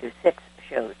 Actually, I do 6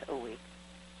 shows a week.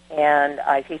 And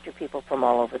I feature people from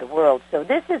all over the world. So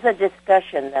this is a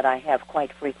discussion that I have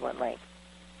quite frequently.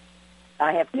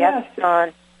 I have guests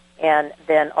on, and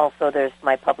then also there's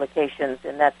my publications,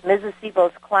 and that's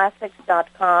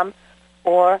MrsSebosClassics.com,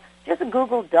 or just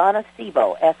Google Donna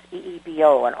Sebo,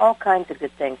 S-E-E-B-O, and all kinds of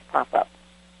good things pop up.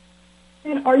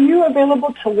 And are you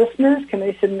available to listeners? Can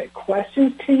they submit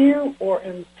questions to you or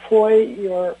employ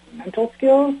your mental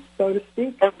skills, so to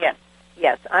speak? Oh, yes.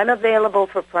 Yes, I'm available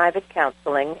for private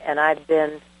counseling, and I've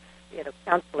been,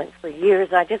 counseling for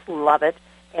years. I just love it,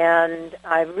 and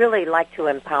I really like to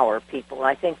empower people.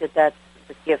 I think that that's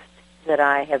the gift that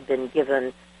I have been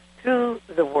given through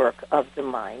the work of the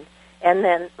mind. And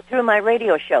then through my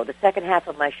radio show, the second half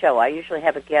of my show, I usually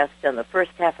have a guest on the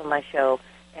first half of my show,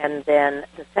 and then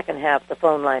the second half, the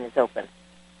phone line is open.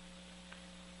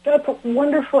 That's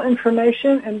wonderful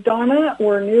information. And Donna,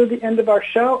 we're near the end of our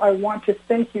show. I want to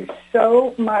thank you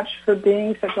so much for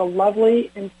being such a lovely,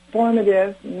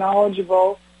 informative,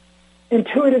 knowledgeable,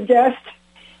 intuitive guest.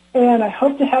 And I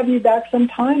hope to have you back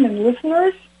sometime. And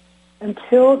listeners,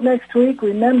 until next week,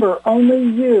 remember, only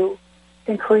you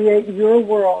can create your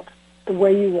world the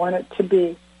way you want it to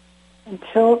be.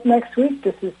 Until next week,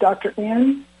 this is Dr.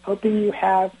 Ann, hoping you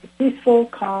have a peaceful,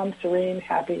 calm, serene,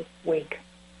 happy week.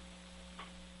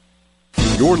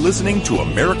 You're listening to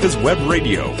America's Web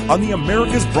Radio on the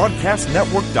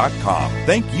AmericasBroadcastNetwork.com.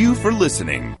 Thank you for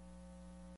listening.